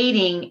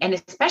stating, and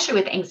especially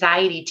with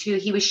anxiety too,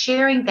 he was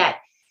sharing that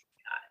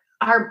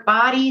our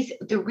bodies,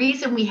 the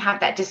reason we have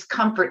that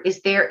discomfort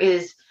is there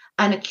is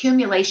an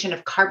accumulation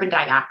of carbon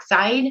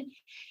dioxide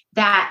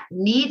that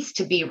needs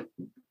to be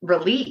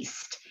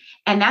released.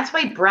 And that's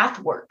why breath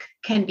work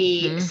can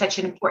be such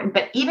an important,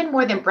 but even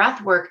more than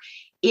breath work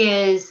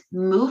is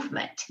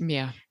movement.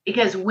 Yeah.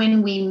 Because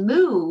when we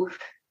move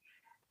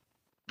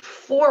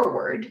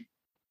forward,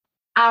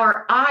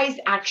 our eyes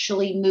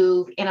actually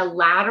move in a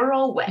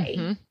lateral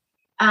way,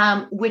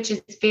 which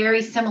is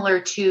very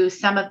similar to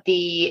some of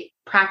the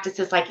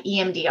practices like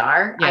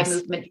EMDR, eye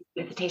movement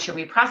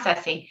desensitization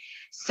reprocessing.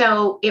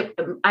 So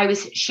I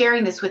was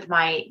sharing this with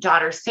my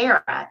daughter,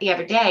 Sarah, the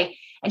other day,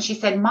 and she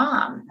said,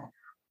 Mom,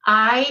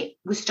 I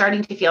was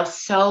starting to feel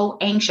so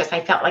anxious.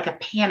 I felt like a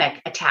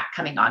panic attack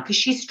coming on because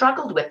she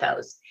struggled with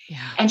those.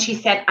 Yeah. And she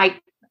said,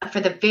 for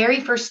the very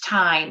first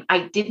time,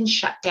 I didn't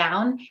shut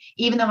down,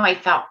 even though I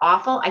felt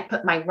awful. I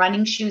put my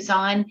running shoes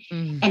on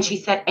and she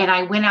said, and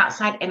I went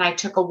outside and I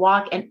took a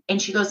walk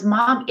and she goes,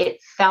 Mom, it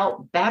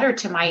felt better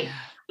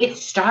it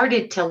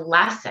started to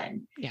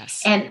lessen.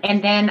 Yes.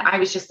 And then I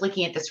was just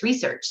looking at this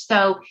research.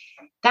 So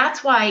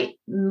that's why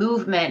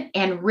movement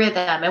and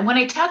rhythm. And when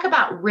I talk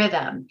about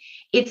rhythm,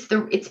 it's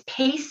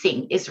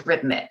pacing is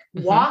rhythmic.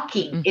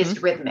 Walking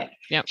is rhythmic.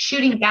 Yep.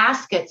 Shooting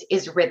baskets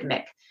is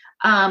rhythmic.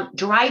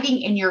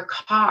 Driving in your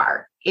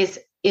car is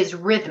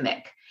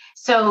rhythmic.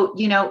 So,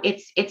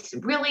 it's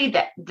really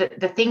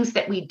the things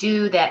that we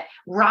do, that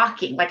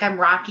rocking, like I'm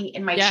rocking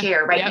in my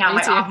chair right now,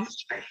 my office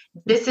chair.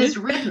 This is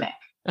rhythmic.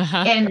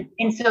 And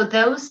so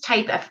those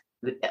type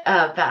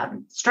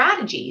of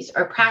strategies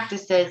or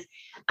practices,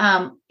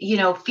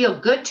 feel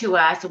good to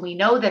us, and we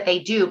know that they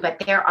do, but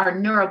there are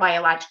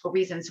neurobiological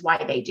reasons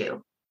why they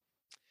do.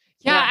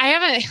 Yeah, I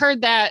haven't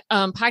heard that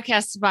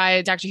podcast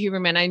by Dr.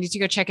 Huberman. I need to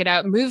go check it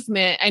out.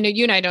 Movement. I know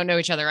you and I don't know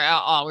each other at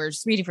all. We're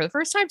just meeting for the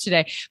first time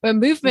today, but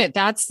movement,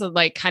 that's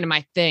kind of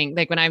my thing.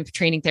 Like when I'm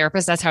training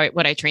therapists, that's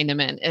what I train them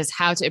in, is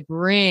how to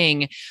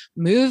bring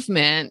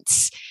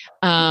movement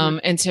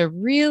And to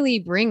really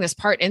bring this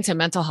part into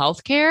mental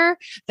health care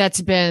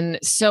that's been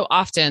so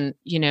often,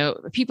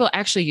 people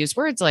actually use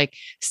words like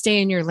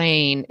stay in your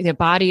lane. The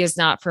body is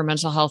not for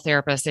mental health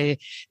therapists.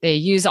 They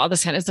use all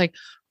this kind of, it's like,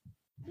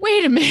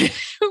 wait a minute,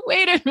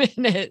 wait a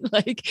minute,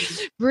 like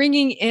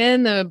bringing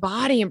in the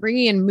body and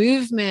bringing in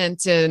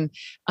movement and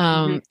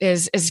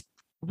is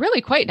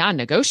really quite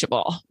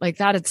non-negotiable. Like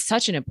that is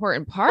such an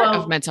important part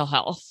of mental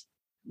health.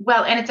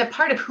 Well, and it's a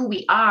part of who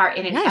we are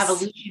in an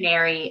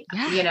evolutionary,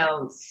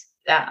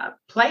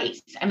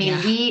 place. I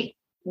mean,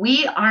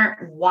 we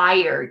aren't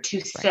wired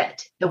to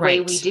sit the way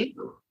we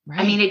do.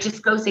 Right. I mean, it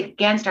just goes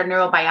against our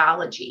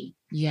neurobiology.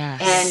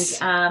 Yes.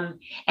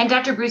 And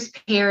Dr. Bruce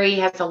Perry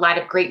has a lot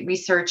of great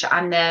research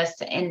on this.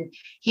 And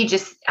he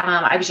just,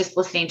 I was just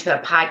listening to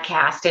a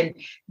podcast and,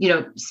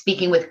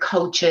 speaking with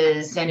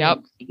coaches and, that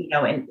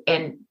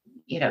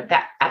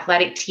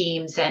athletic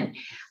teams.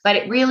 But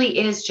it really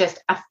is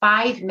just a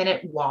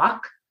 5-minute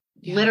walk,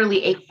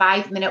 literally a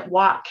 5-minute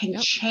walk can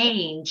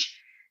change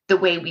the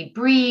way we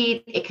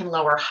breathe. It can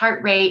lower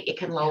heart rate. It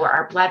can lower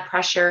our blood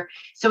pressure.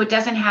 So you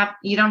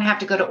don't have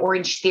to go to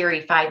Orange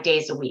Theory 5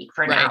 days a week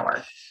for an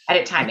hour at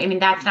a time. I mean,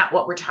 that's not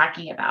what we're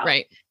talking about.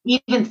 Right.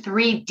 Even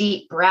 3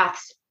 deep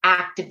breaths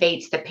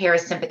activates the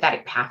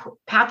parasympathetic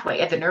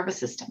pathway of the nervous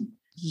system.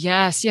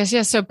 Yes.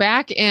 So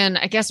back in,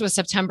 I guess it was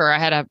September,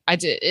 I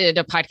did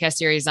a podcast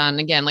series on,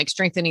 again, like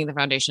strengthening the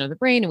foundation of the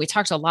brain. And we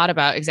talked a lot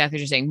about exactly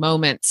what you're saying,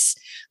 moments.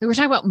 We're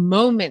talking about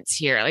moments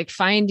here, like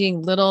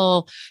finding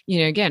little,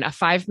 again, a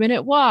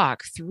 5-minute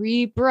walk,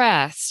 3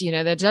 breaths,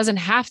 that doesn't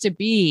have to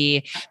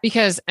be,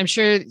 because I'm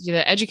sure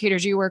the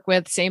educators you work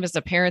with, same as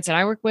the parents that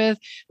I work with,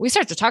 we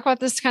start to talk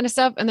about this kind of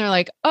stuff and they're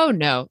like, oh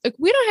no, like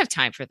we don't have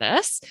time for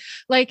this.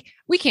 Like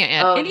we can't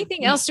add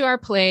anything else to our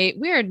plate.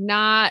 We are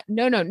not,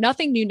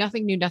 nothing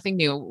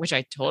new, which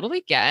I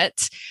totally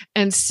get.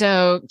 And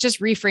so just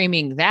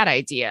reframing that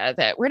idea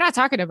that we're not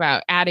talking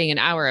about adding an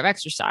hour of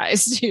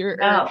exercise or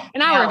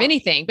an hour of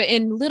anything, but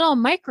in little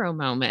micro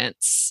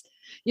moments,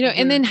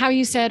 and then how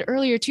you said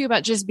earlier too,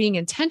 about just being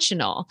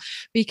intentional,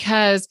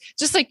 because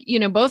just like,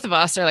 both of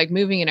us are like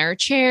moving in our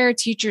chair,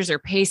 teachers are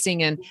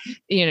pacing and,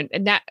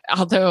 and that,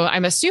 although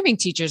I'm assuming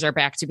teachers are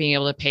back to being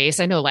able to pace.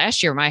 I know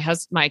last year,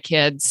 my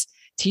kids'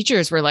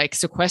 teachers were like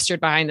sequestered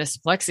behind this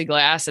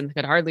plexiglass and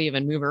could hardly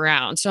even move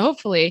around. So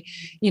hopefully,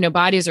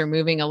 bodies are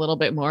moving a little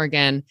bit more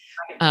again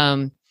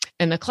in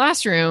the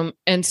classroom.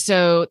 And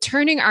so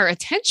turning our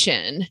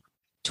attention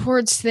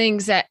towards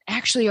things that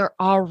actually are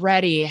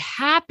already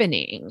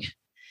happening,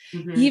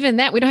 even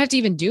that we don't have to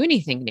even do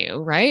anything new,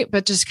 right?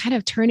 But just kind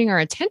of turning our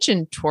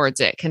attention towards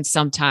it can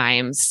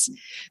sometimes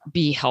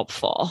be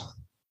helpful.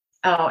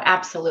 Oh,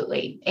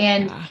 absolutely.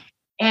 And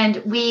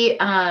we,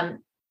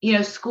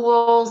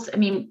 schools, I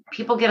mean,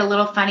 people get a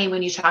little funny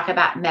when you talk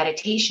about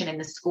meditation in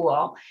the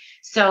school.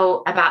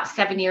 So about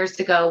 7 years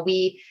ago,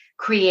 we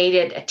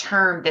created a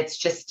term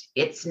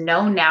it's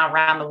known now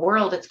around the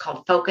world. It's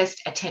called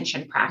focused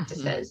attention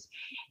practices.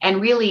 And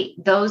really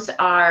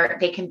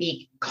they can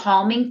be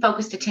calming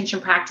focused attention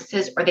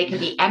practices, or they can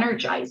be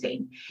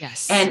energizing.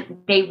 Yes. And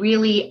they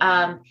really,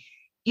 and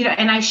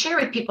I share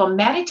with people,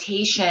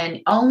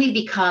 meditation only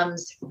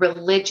becomes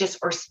religious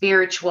or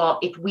spiritual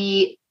if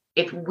we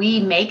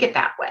make it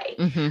that way.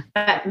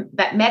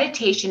 But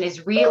meditation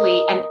is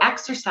really an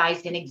exercise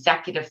in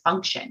executive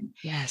function.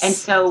 Yes. And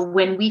so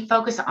when we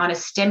focus on a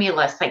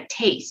stimulus like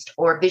taste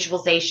or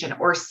visualization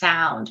or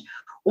sound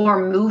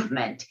or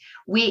movement,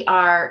 we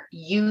are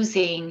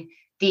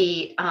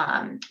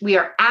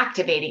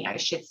activating, I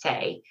should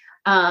say,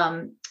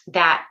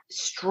 that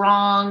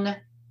strong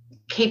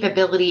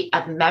capability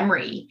of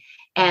memory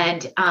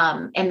and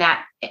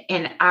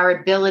our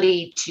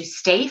ability to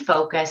stay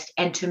focused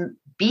and to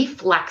be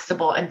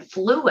flexible and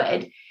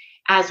fluid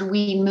as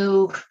we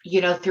move,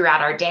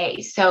 throughout our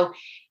day. So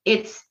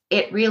it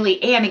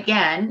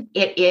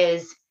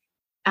is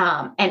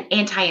an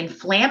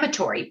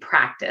anti-inflammatory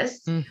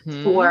practice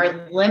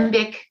for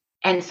limbic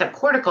and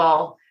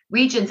subcortical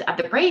regions of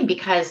the brain,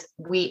 because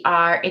we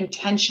are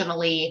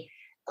intentionally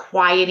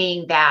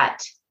quieting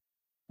that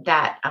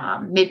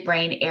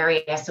midbrain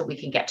area so we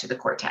can get to the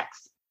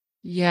cortex.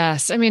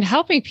 Yes. I mean,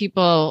 helping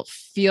people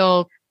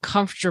feel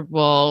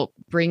comfortable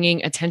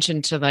bringing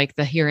attention to like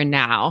the here and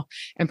now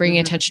and bringing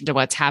attention to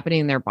what's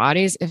happening in their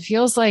bodies. It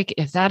feels like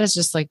if that is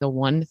just like the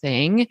one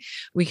thing,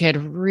 we could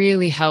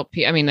really help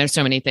people. I mean, there's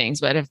so many things,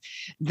 but if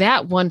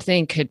that one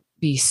thing could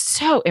be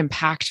so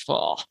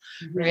impactful,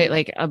 right?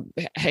 Like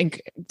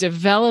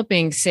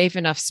developing safe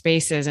enough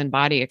spaces and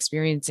body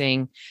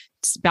experiences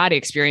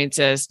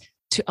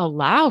to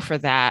allow for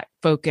that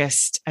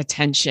focused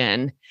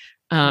attention.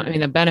 I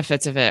mean, the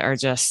benefits of it are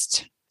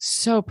just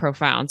so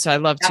profound. So I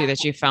love too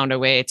that you found a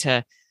way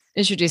to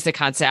introduce the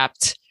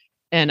concept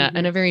in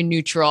a very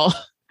neutral,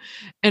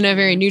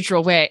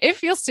 way. It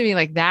feels to me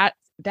like that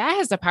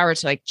has the power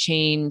to like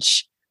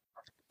change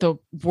the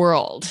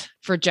world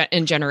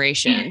in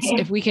generations.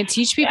 If we can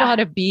teach people how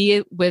to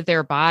be with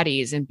their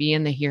bodies and be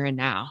in the here and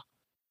now.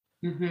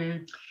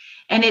 And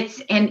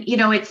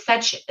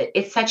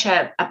it's such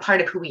a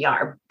part of who we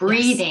are.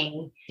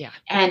 Breathing Yes.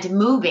 and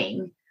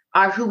moving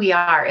are who we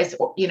are as,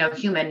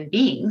 human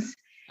beings,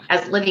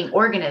 as living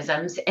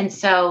organisms. And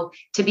so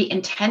to be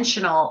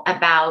intentional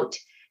about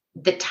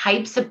the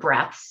types of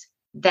breaths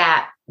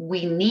that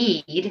we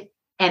need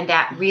and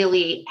that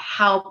really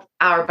help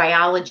our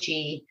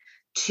biology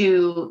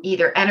to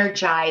either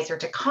energize or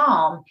to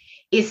calm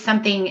is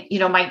something,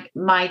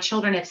 my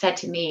children have said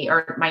to me,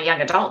 or my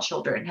young adult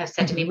children have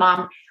said to me,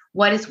 Mom,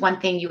 what is one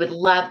thing you would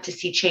love to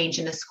see change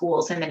in the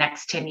schools in the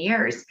next 10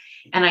 years?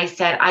 And I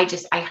said,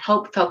 I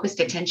hope focused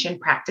attention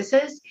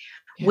practices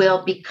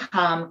will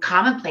become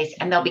commonplace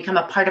and they'll become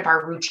a part of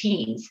our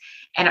routines.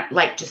 And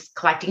like just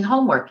collecting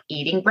homework,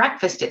 eating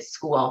breakfast at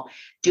school,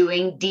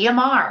 doing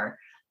DMR,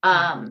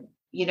 a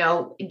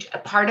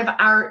part of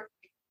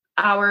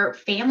our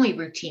family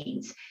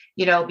routines,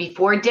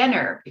 before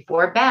dinner,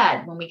 before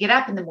bed, when we get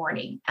up in the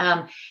morning.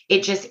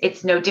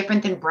 It's no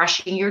different than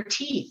brushing your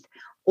teeth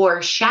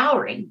or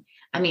showering.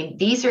 I mean,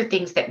 these are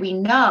things that we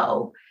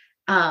know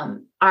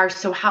are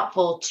so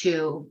helpful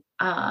to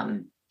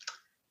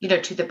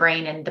the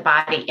brain and the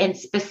body, and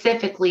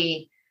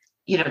specifically,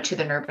 to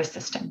the nervous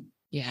system.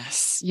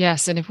 Yes.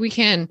 Yes. And if we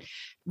can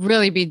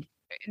really be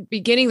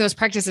beginning those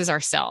practices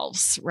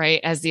ourselves, right,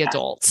 as the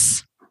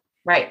adults,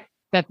 right,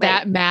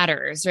 that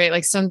matters, right?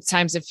 Like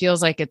sometimes it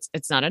feels like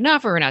it's not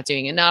enough, or we're not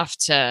doing enough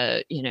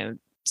to,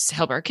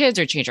 help our kids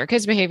or change our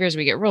kids' behaviors.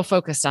 We get real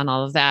focused on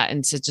all of that,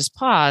 and to just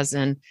pause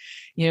and,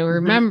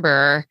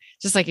 remember,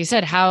 just like you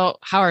said, how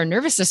our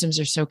nervous systems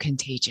are so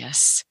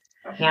contagious.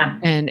 Yeah.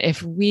 And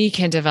if we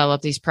can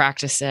develop these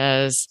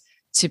practices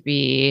to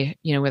be,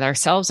 with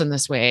ourselves in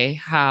this way,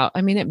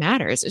 it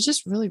matters. It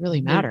just really,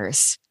 really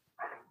matters.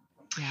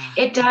 Yeah.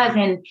 It does.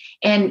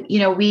 And,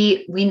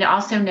 we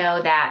also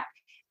know that,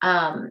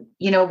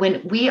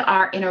 when we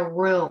are in a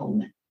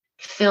room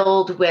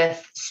filled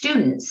with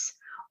students,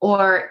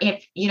 or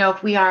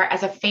if we are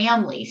as a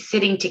family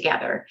sitting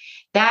together,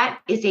 that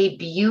is a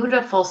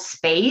beautiful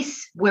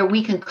space where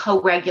we can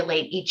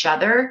co-regulate each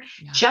other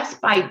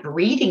just by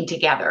breathing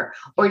together,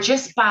 or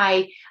just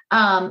by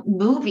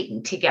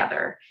moving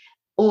together,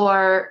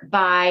 or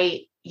by,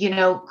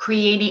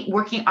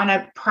 working on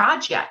a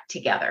project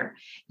together,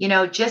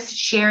 just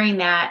sharing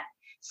that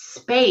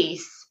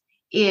space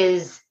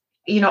is,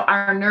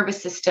 our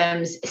nervous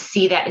systems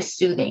see that as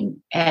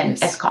soothing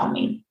and as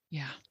calming.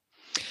 Yeah.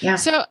 Yeah.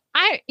 So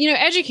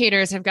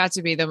educators have got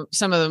to be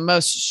some of the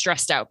most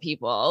stressed out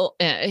people,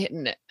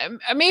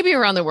 maybe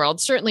around the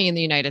world, certainly in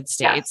the United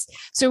States. Yeah.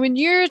 So when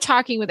you're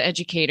talking with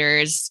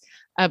educators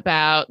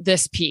about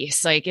this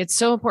piece, like it's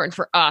so important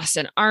for us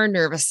and our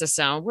nervous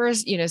system, we're,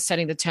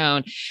 setting the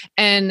tone.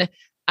 And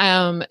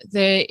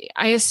I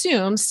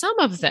assume some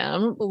of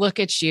them look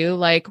at you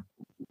like,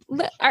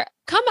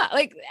 come on,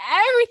 like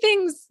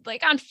everything's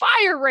like on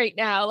fire right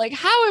now. Like,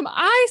 how am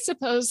I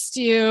supposed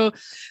to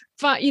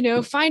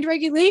find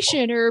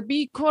regulation or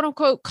be quote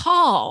unquote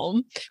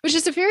calm, which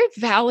is a very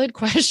valid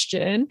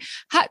question.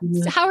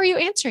 How are you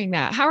answering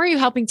that? How are you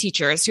helping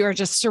teachers who are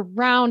just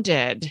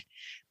surrounded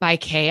by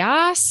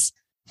chaos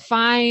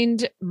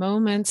find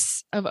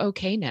moments of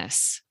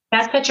okayness?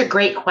 That's such a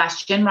great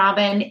question,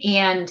 Robin.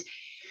 And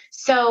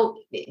so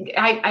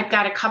I've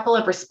got a couple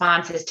of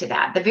responses to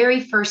that. The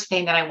very first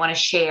thing that I want to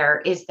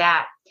share is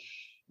that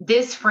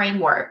this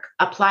framework,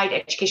 applied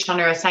educational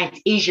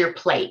neuroscience, is your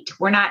plate.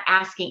 We're not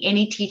asking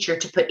any teacher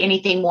to put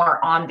anything more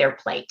on their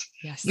plate.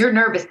 Yes. Your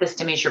nervous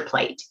system is your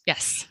plate.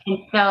 Yes. And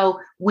so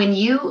when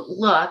you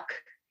look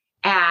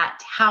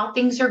at how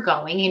things are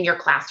going in your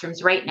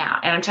classrooms right now,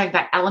 and I'm talking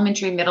about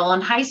elementary, middle,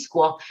 and high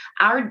school,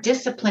 our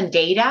discipline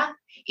data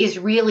is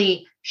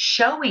really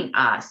showing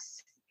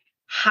us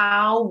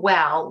how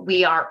well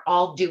we are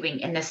all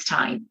doing in this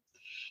time.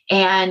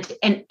 And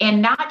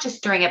not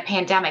just during a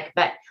pandemic,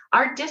 but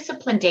our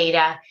discipline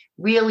data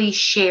really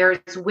shares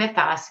with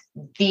us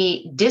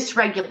the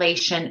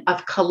dysregulation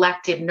of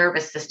collective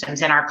nervous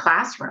systems in our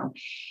classroom.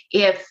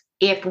 If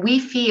we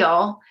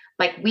feel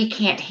like we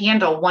can't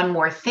handle one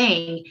more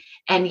thing,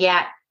 and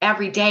yet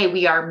every day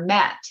we are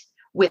met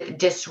with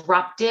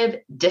disruptive,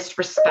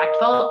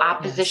 disrespectful,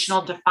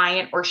 oppositional,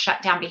 defiant, or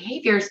shutdown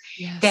behaviors,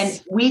 then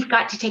we've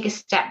got to take a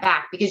step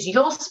back, because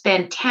you'll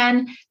spend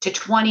 10 to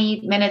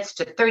 20 minutes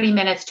to 30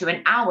 minutes to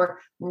an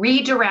hour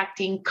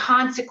redirecting,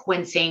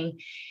 consequencing.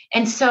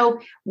 And so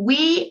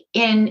we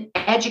in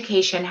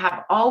education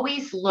have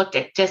always looked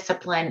at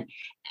discipline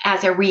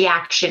as a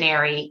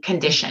reactionary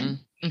condition.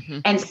 Mm-hmm.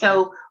 And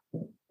so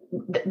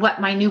what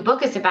my new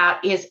book is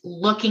about is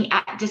looking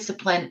at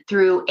discipline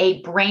through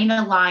a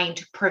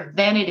brain-aligned,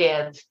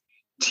 preventative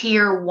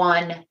tier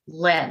 1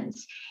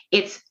 lens.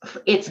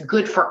 It's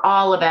good for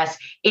all of us.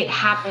 It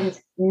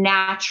happens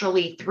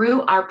naturally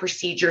through our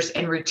procedures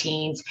and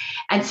routines.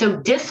 And so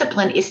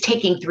discipline is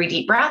taking 3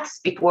 deep breaths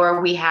before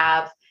we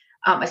have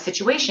a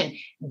situation.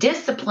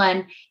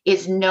 Discipline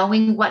is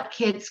knowing what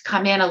kids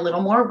come in a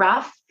little more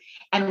rough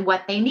and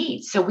what they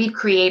need. So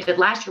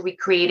last year we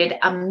created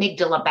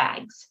amygdala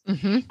bags,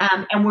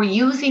 and we're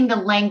using the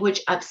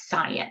language of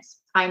science.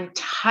 I'm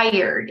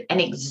tired and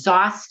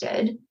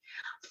exhausted.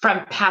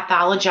 from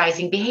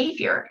pathologizing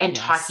behavior and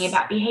talking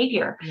about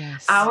behavior.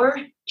 Yes. Our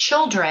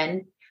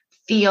children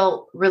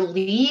feel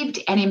relieved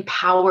and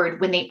empowered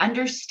when they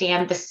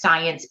understand the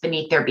science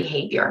beneath their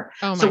behavior.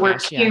 Oh my so we're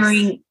gosh,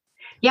 carrying,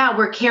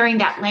 we're carrying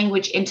that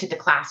language into the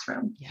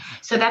classroom. Yeah.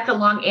 So that's a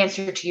long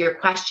answer to your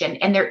question.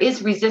 And there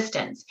is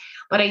resistance.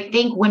 But I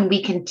think when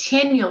we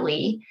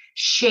consistently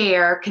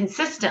share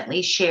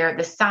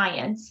the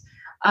science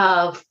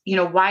of,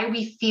 why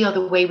we feel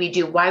the way we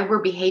do, why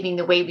we're behaving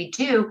the way we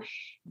do,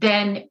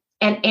 then,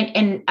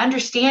 and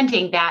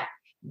understanding that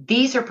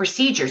these are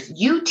procedures.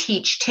 You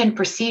teach 10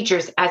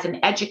 procedures as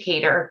an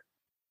educator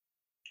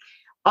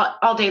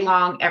all day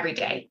long, every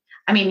day.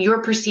 I mean,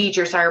 your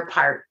procedures are a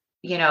part,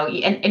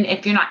 and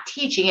if you're not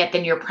teaching it,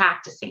 then you're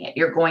practicing it.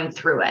 You're going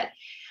through it.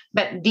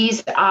 But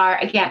these are,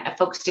 again, a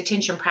focused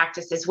attention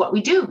practice is what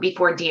we do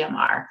before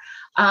DMR.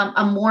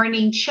 A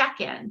morning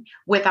check-in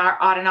with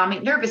our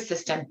autonomic nervous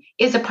system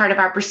is a part of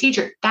our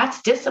procedure.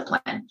 That's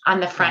discipline on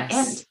the front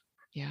end.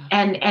 Yeah.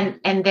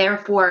 And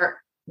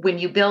therefore, when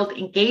you build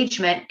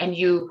engagement and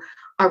you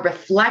are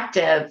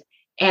reflective,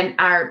 and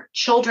our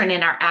children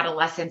and our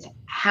adolescents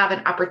have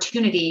an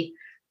opportunity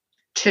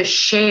to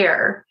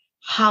share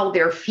how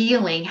they're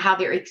feeling, how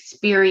they're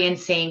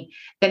experiencing,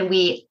 then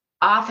we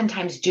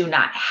oftentimes do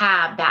not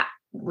have that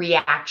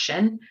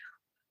reaction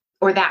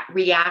or that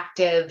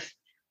reactive,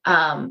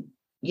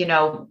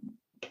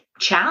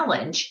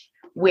 challenge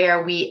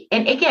where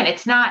and again,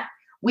 it's not,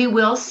 we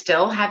will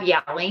still have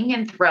yelling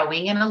and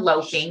throwing and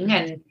eloping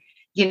and,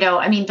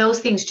 those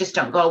things just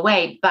don't go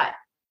away, but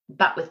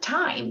with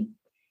time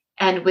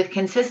and with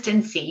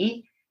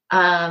consistency,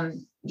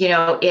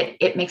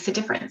 it makes a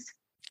difference.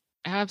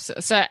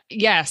 Absolutely. So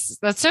yes,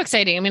 that's so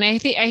exciting. I mean, I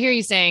hear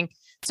you saying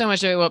so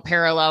much of what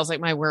parallels like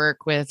my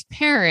work with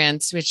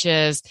parents, which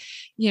is,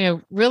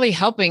 really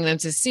helping them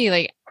to see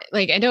like,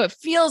 I know it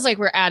feels like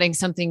we're adding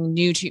something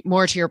new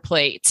more to your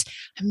plate.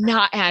 I'm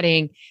not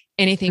adding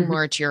anything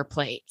more to your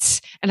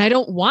plate. And I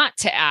don't want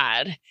to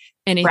add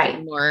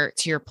anything more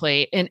to your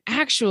plate. And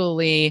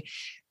actually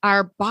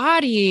our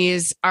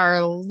bodies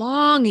are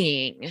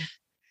longing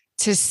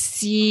to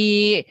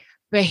see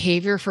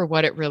behavior for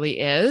what it really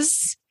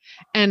is.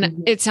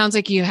 And it sounds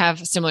like you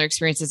have similar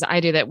experiences.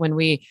 I do that when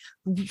we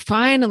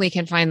finally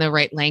can find the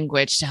right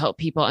language to help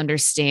people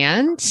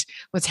understand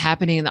what's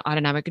happening in the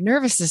autonomic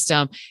nervous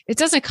system. It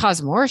doesn't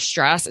cause more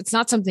stress. It's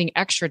not something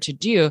extra to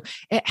do.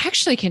 It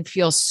actually can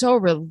feel so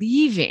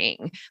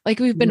relieving. Like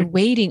we've been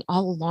waiting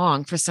all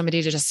along for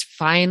somebody to just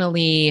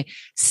finally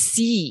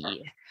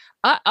see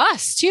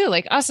us too,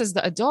 like us as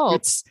the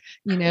adults,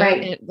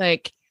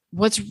 like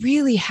what's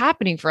really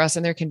happening for us.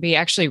 And there can be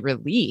actually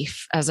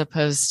relief as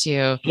opposed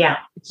to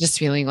just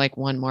feeling like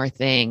one more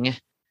thing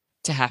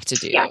to have to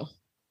do.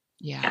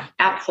 Yeah,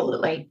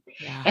 absolutely.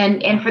 Yeah.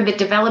 And for the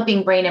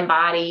developing brain and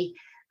body,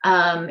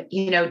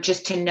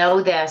 just to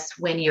know this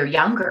when you're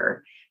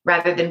younger,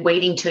 rather than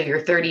waiting till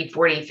you're 30,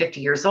 40,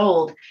 50 years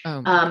old,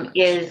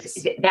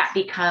 that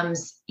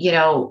becomes,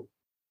 when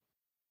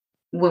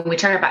we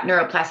talk about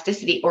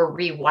neuroplasticity or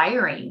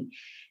rewiring,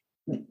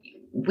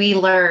 we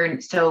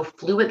learn so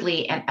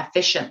fluidly and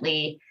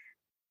efficiently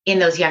in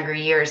those younger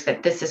years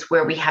that this is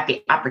where we have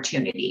the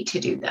opportunity to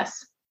do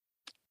this.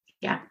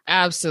 Yeah,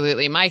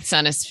 absolutely. My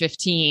son is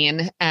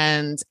 15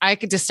 and I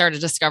could just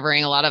started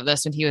discovering a lot of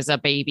this when he was a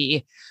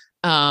baby.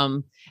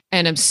 And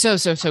I'm so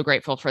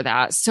grateful for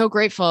that. So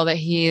grateful that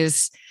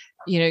he's,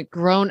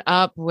 grown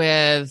up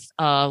with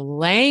a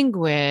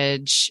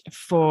language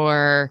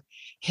for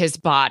his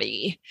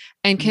body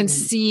and can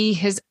see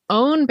his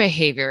own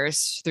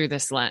behaviors through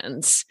this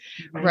lens,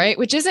 right?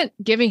 Which isn't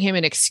giving him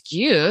an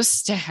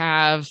excuse to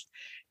have,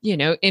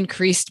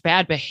 increased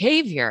bad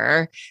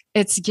behavior.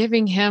 It's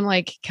giving him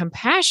like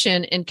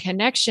compassion and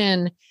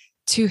connection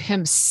to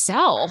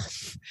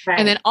himself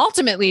and then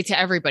ultimately to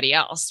everybody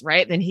else,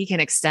 right? Then he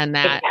can extend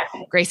that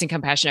grace and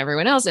compassion to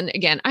everyone else. And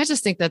again, I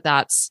just think that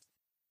that's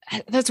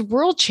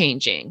world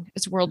changing.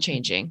 It's world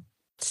changing.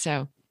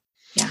 So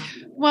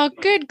well,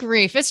 good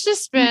grief. It's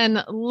just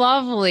been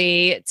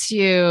lovely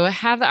to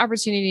have the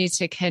opportunity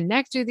to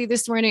connect with you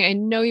this morning. I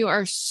know you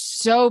are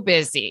so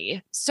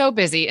busy.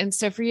 And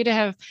so for you to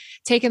have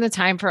taken the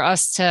time for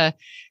us to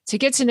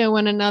get to know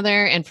one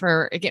another and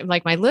for again,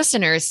 like my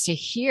listeners to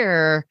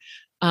hear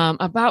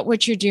about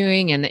what you're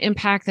doing and the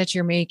impact that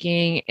you're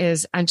making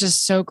I'm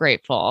just so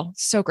grateful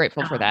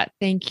for that.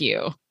 Thank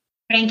you.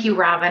 Thank you,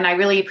 Robin. I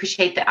really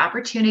appreciate the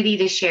opportunity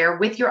to share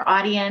with your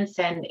audience.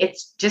 And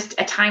it's just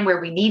a time where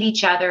we need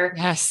each other.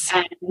 Yes.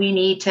 And we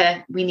need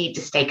to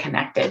stay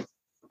connected.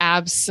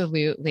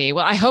 Absolutely.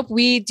 Well, I hope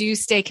we do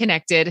stay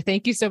connected.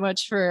 Thank you so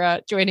much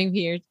for joining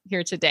me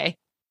here today.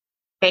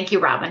 Thank you,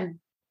 Robin.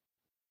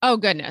 Oh,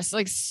 goodness.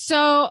 Like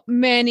so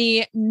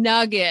many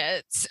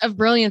nuggets of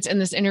brilliance in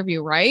this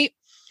interview, right?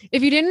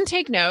 If you didn't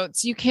take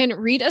notes, you can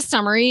read a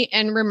summary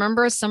and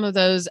remember some of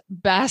those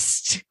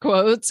best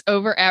quotes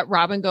over at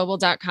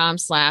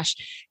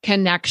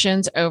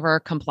robingoble.com/connections over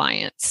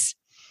compliance.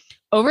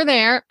 Over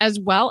there, as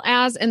well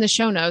as in the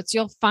show notes,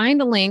 you'll find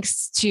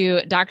links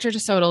to Dr.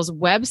 DeSoto's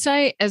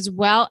website, as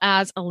well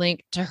as a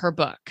link to her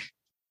book.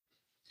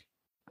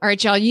 All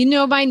right, y'all, you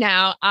know by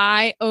now,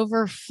 I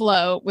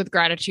overflow with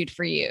gratitude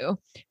for you,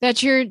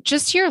 that you're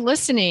just here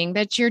listening,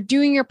 that you're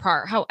doing your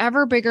part,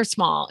 however big or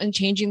small, in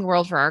changing the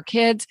world for our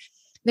kids,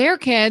 their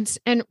kids,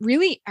 and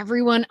really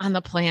everyone on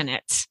the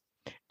planet.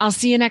 I'll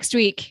see you next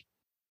week.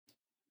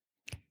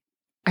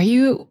 Are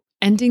you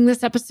ending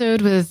this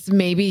episode with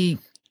maybe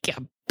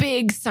a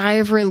big sigh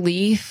of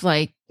relief?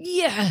 Like,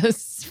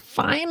 yes,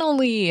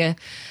 finally,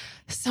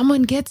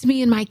 someone gets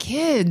me and my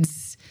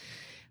kids.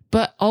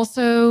 But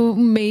also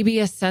maybe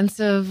a sense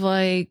of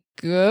like,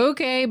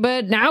 okay,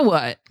 but now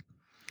what?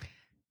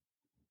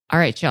 All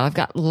right, y'all, I've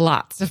got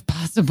lots of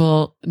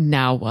possible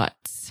now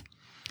whats.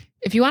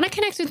 If you want to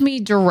connect with me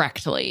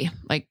directly,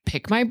 like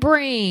pick my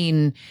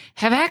brain,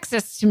 have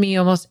access to me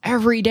almost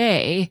every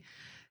day,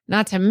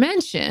 not to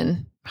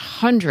mention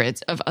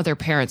hundreds of other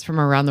parents from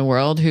around the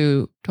world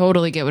who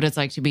totally get what it's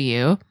like to be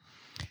you,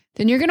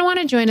 then you're going to want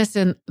to join us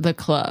in the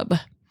club.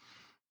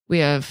 We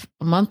have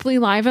monthly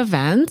live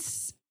events,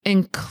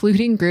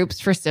 including groups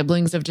for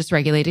siblings of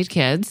dysregulated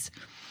kids,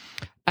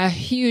 a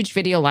huge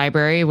video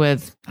library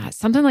with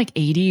something like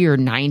 80 or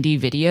 90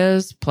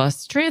 videos,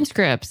 plus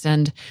transcripts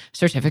and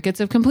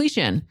certificates of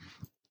completion.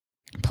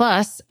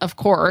 Plus, of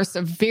course,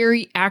 a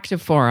very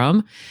active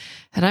forum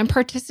that I'm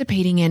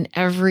participating in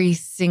every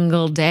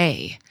single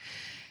day.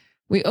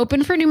 We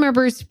open for new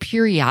members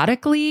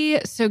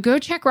periodically, so go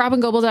check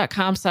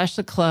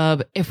robingoble.com/the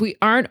club. If we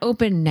aren't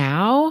open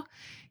now,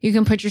 you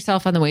can put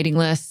yourself on the waiting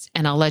list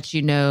and I'll let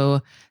you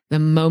know the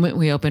moment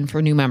we open for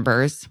new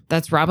members.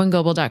 That's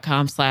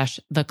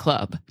robingoble.com/the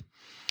club.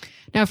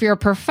 Now, if you're a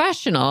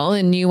professional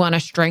and you want to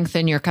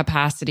strengthen your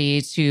capacity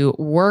to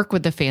work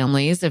with the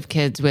families of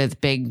kids with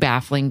big,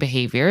 baffling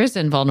behaviors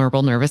and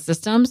vulnerable nervous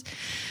systems,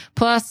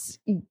 plus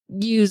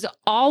use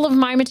all of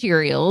my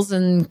materials,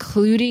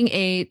 including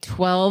a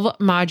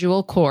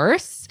 12-module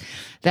course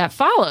that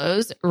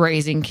follows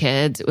raising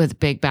kids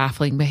with big,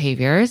 baffling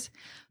behaviors,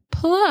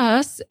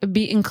 plus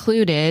be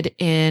included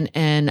in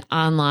an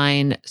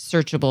online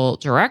searchable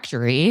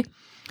directory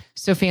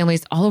so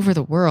families all over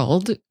the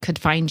world could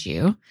find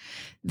you,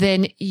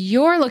 then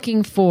you're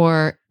looking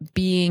for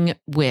Being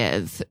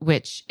With,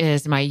 which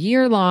is my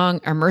year-long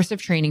immersive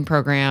training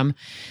program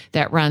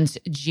that runs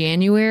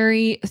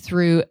January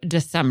through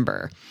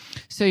December.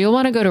 So you'll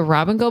want to go to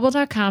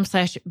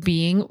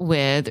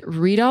robingoble.com/beingwith,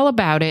 read all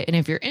about it. And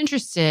if you're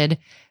interested,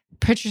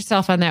 put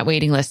yourself on that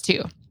waiting list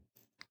too.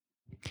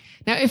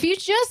 Now, if you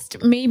just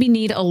maybe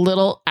need a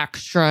little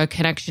extra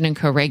connection and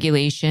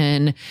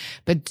co-regulation,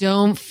 but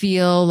don't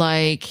feel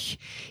like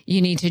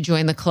you need to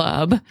join the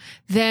club,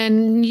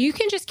 then you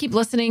can just keep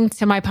listening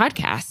to my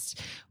podcast.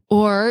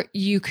 Or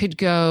you could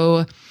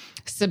go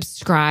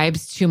subscribe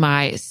to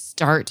my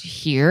Start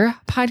Here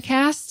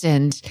podcast,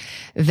 and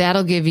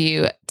that'll give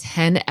you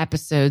 10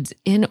 episodes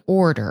in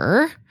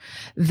order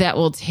that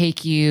will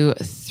take you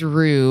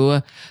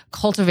through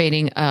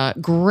cultivating a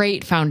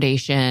great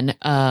foundation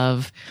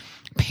of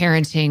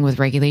parenting with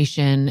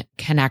regulation,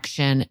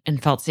 connection,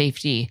 and felt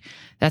safety.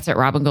 That's at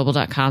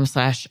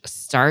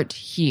robingoble.com/start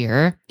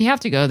here. You have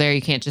to go there.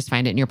 You can't just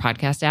find it in your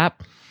podcast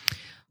app.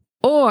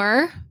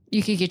 Or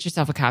you could get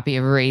yourself a copy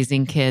of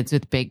Raising Kids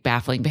with Big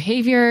Baffling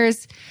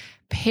Behaviors,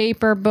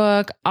 paper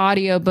book,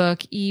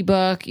 audiobook,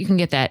 ebook. You can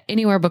get that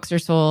anywhere books are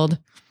sold.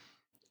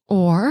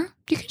 Or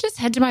you can just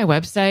head to my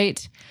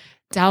website,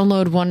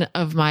 download one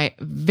of my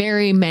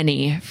very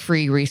many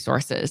free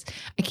resources.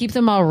 I keep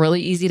them all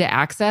really easy to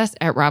access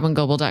at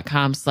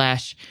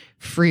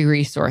robingoble.com/free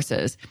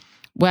resources.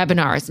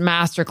 Webinars,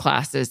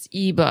 masterclasses,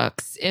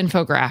 ebooks,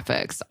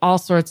 infographics, all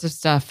sorts of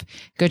stuff.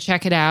 Go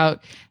check it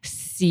out.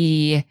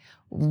 See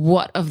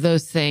what of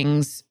those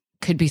things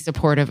could be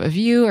supportive of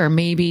you or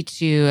maybe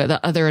to the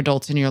other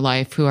adults in your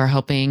life who are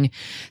helping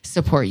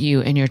support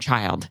you and your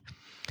child.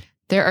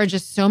 There are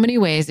just so many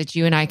ways that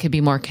you and I could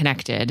be more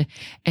connected,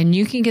 and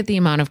you can get the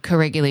amount of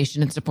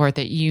co-regulation and support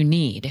that you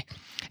need.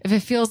 If it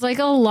feels like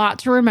a lot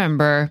to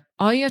remember,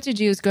 all you have to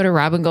do is go to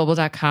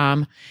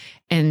robingoble.com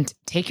and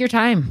take your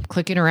time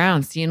clicking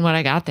around, seeing what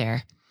I got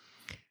there.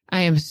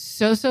 I am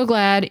so, so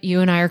glad you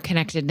and I are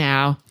connected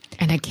now,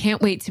 and I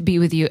can't wait to be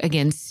with you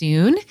again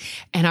soon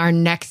in our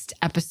next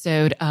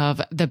episode of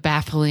the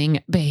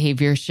Baffling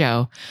Behavior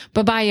Show.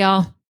 Bye-bye, y'all.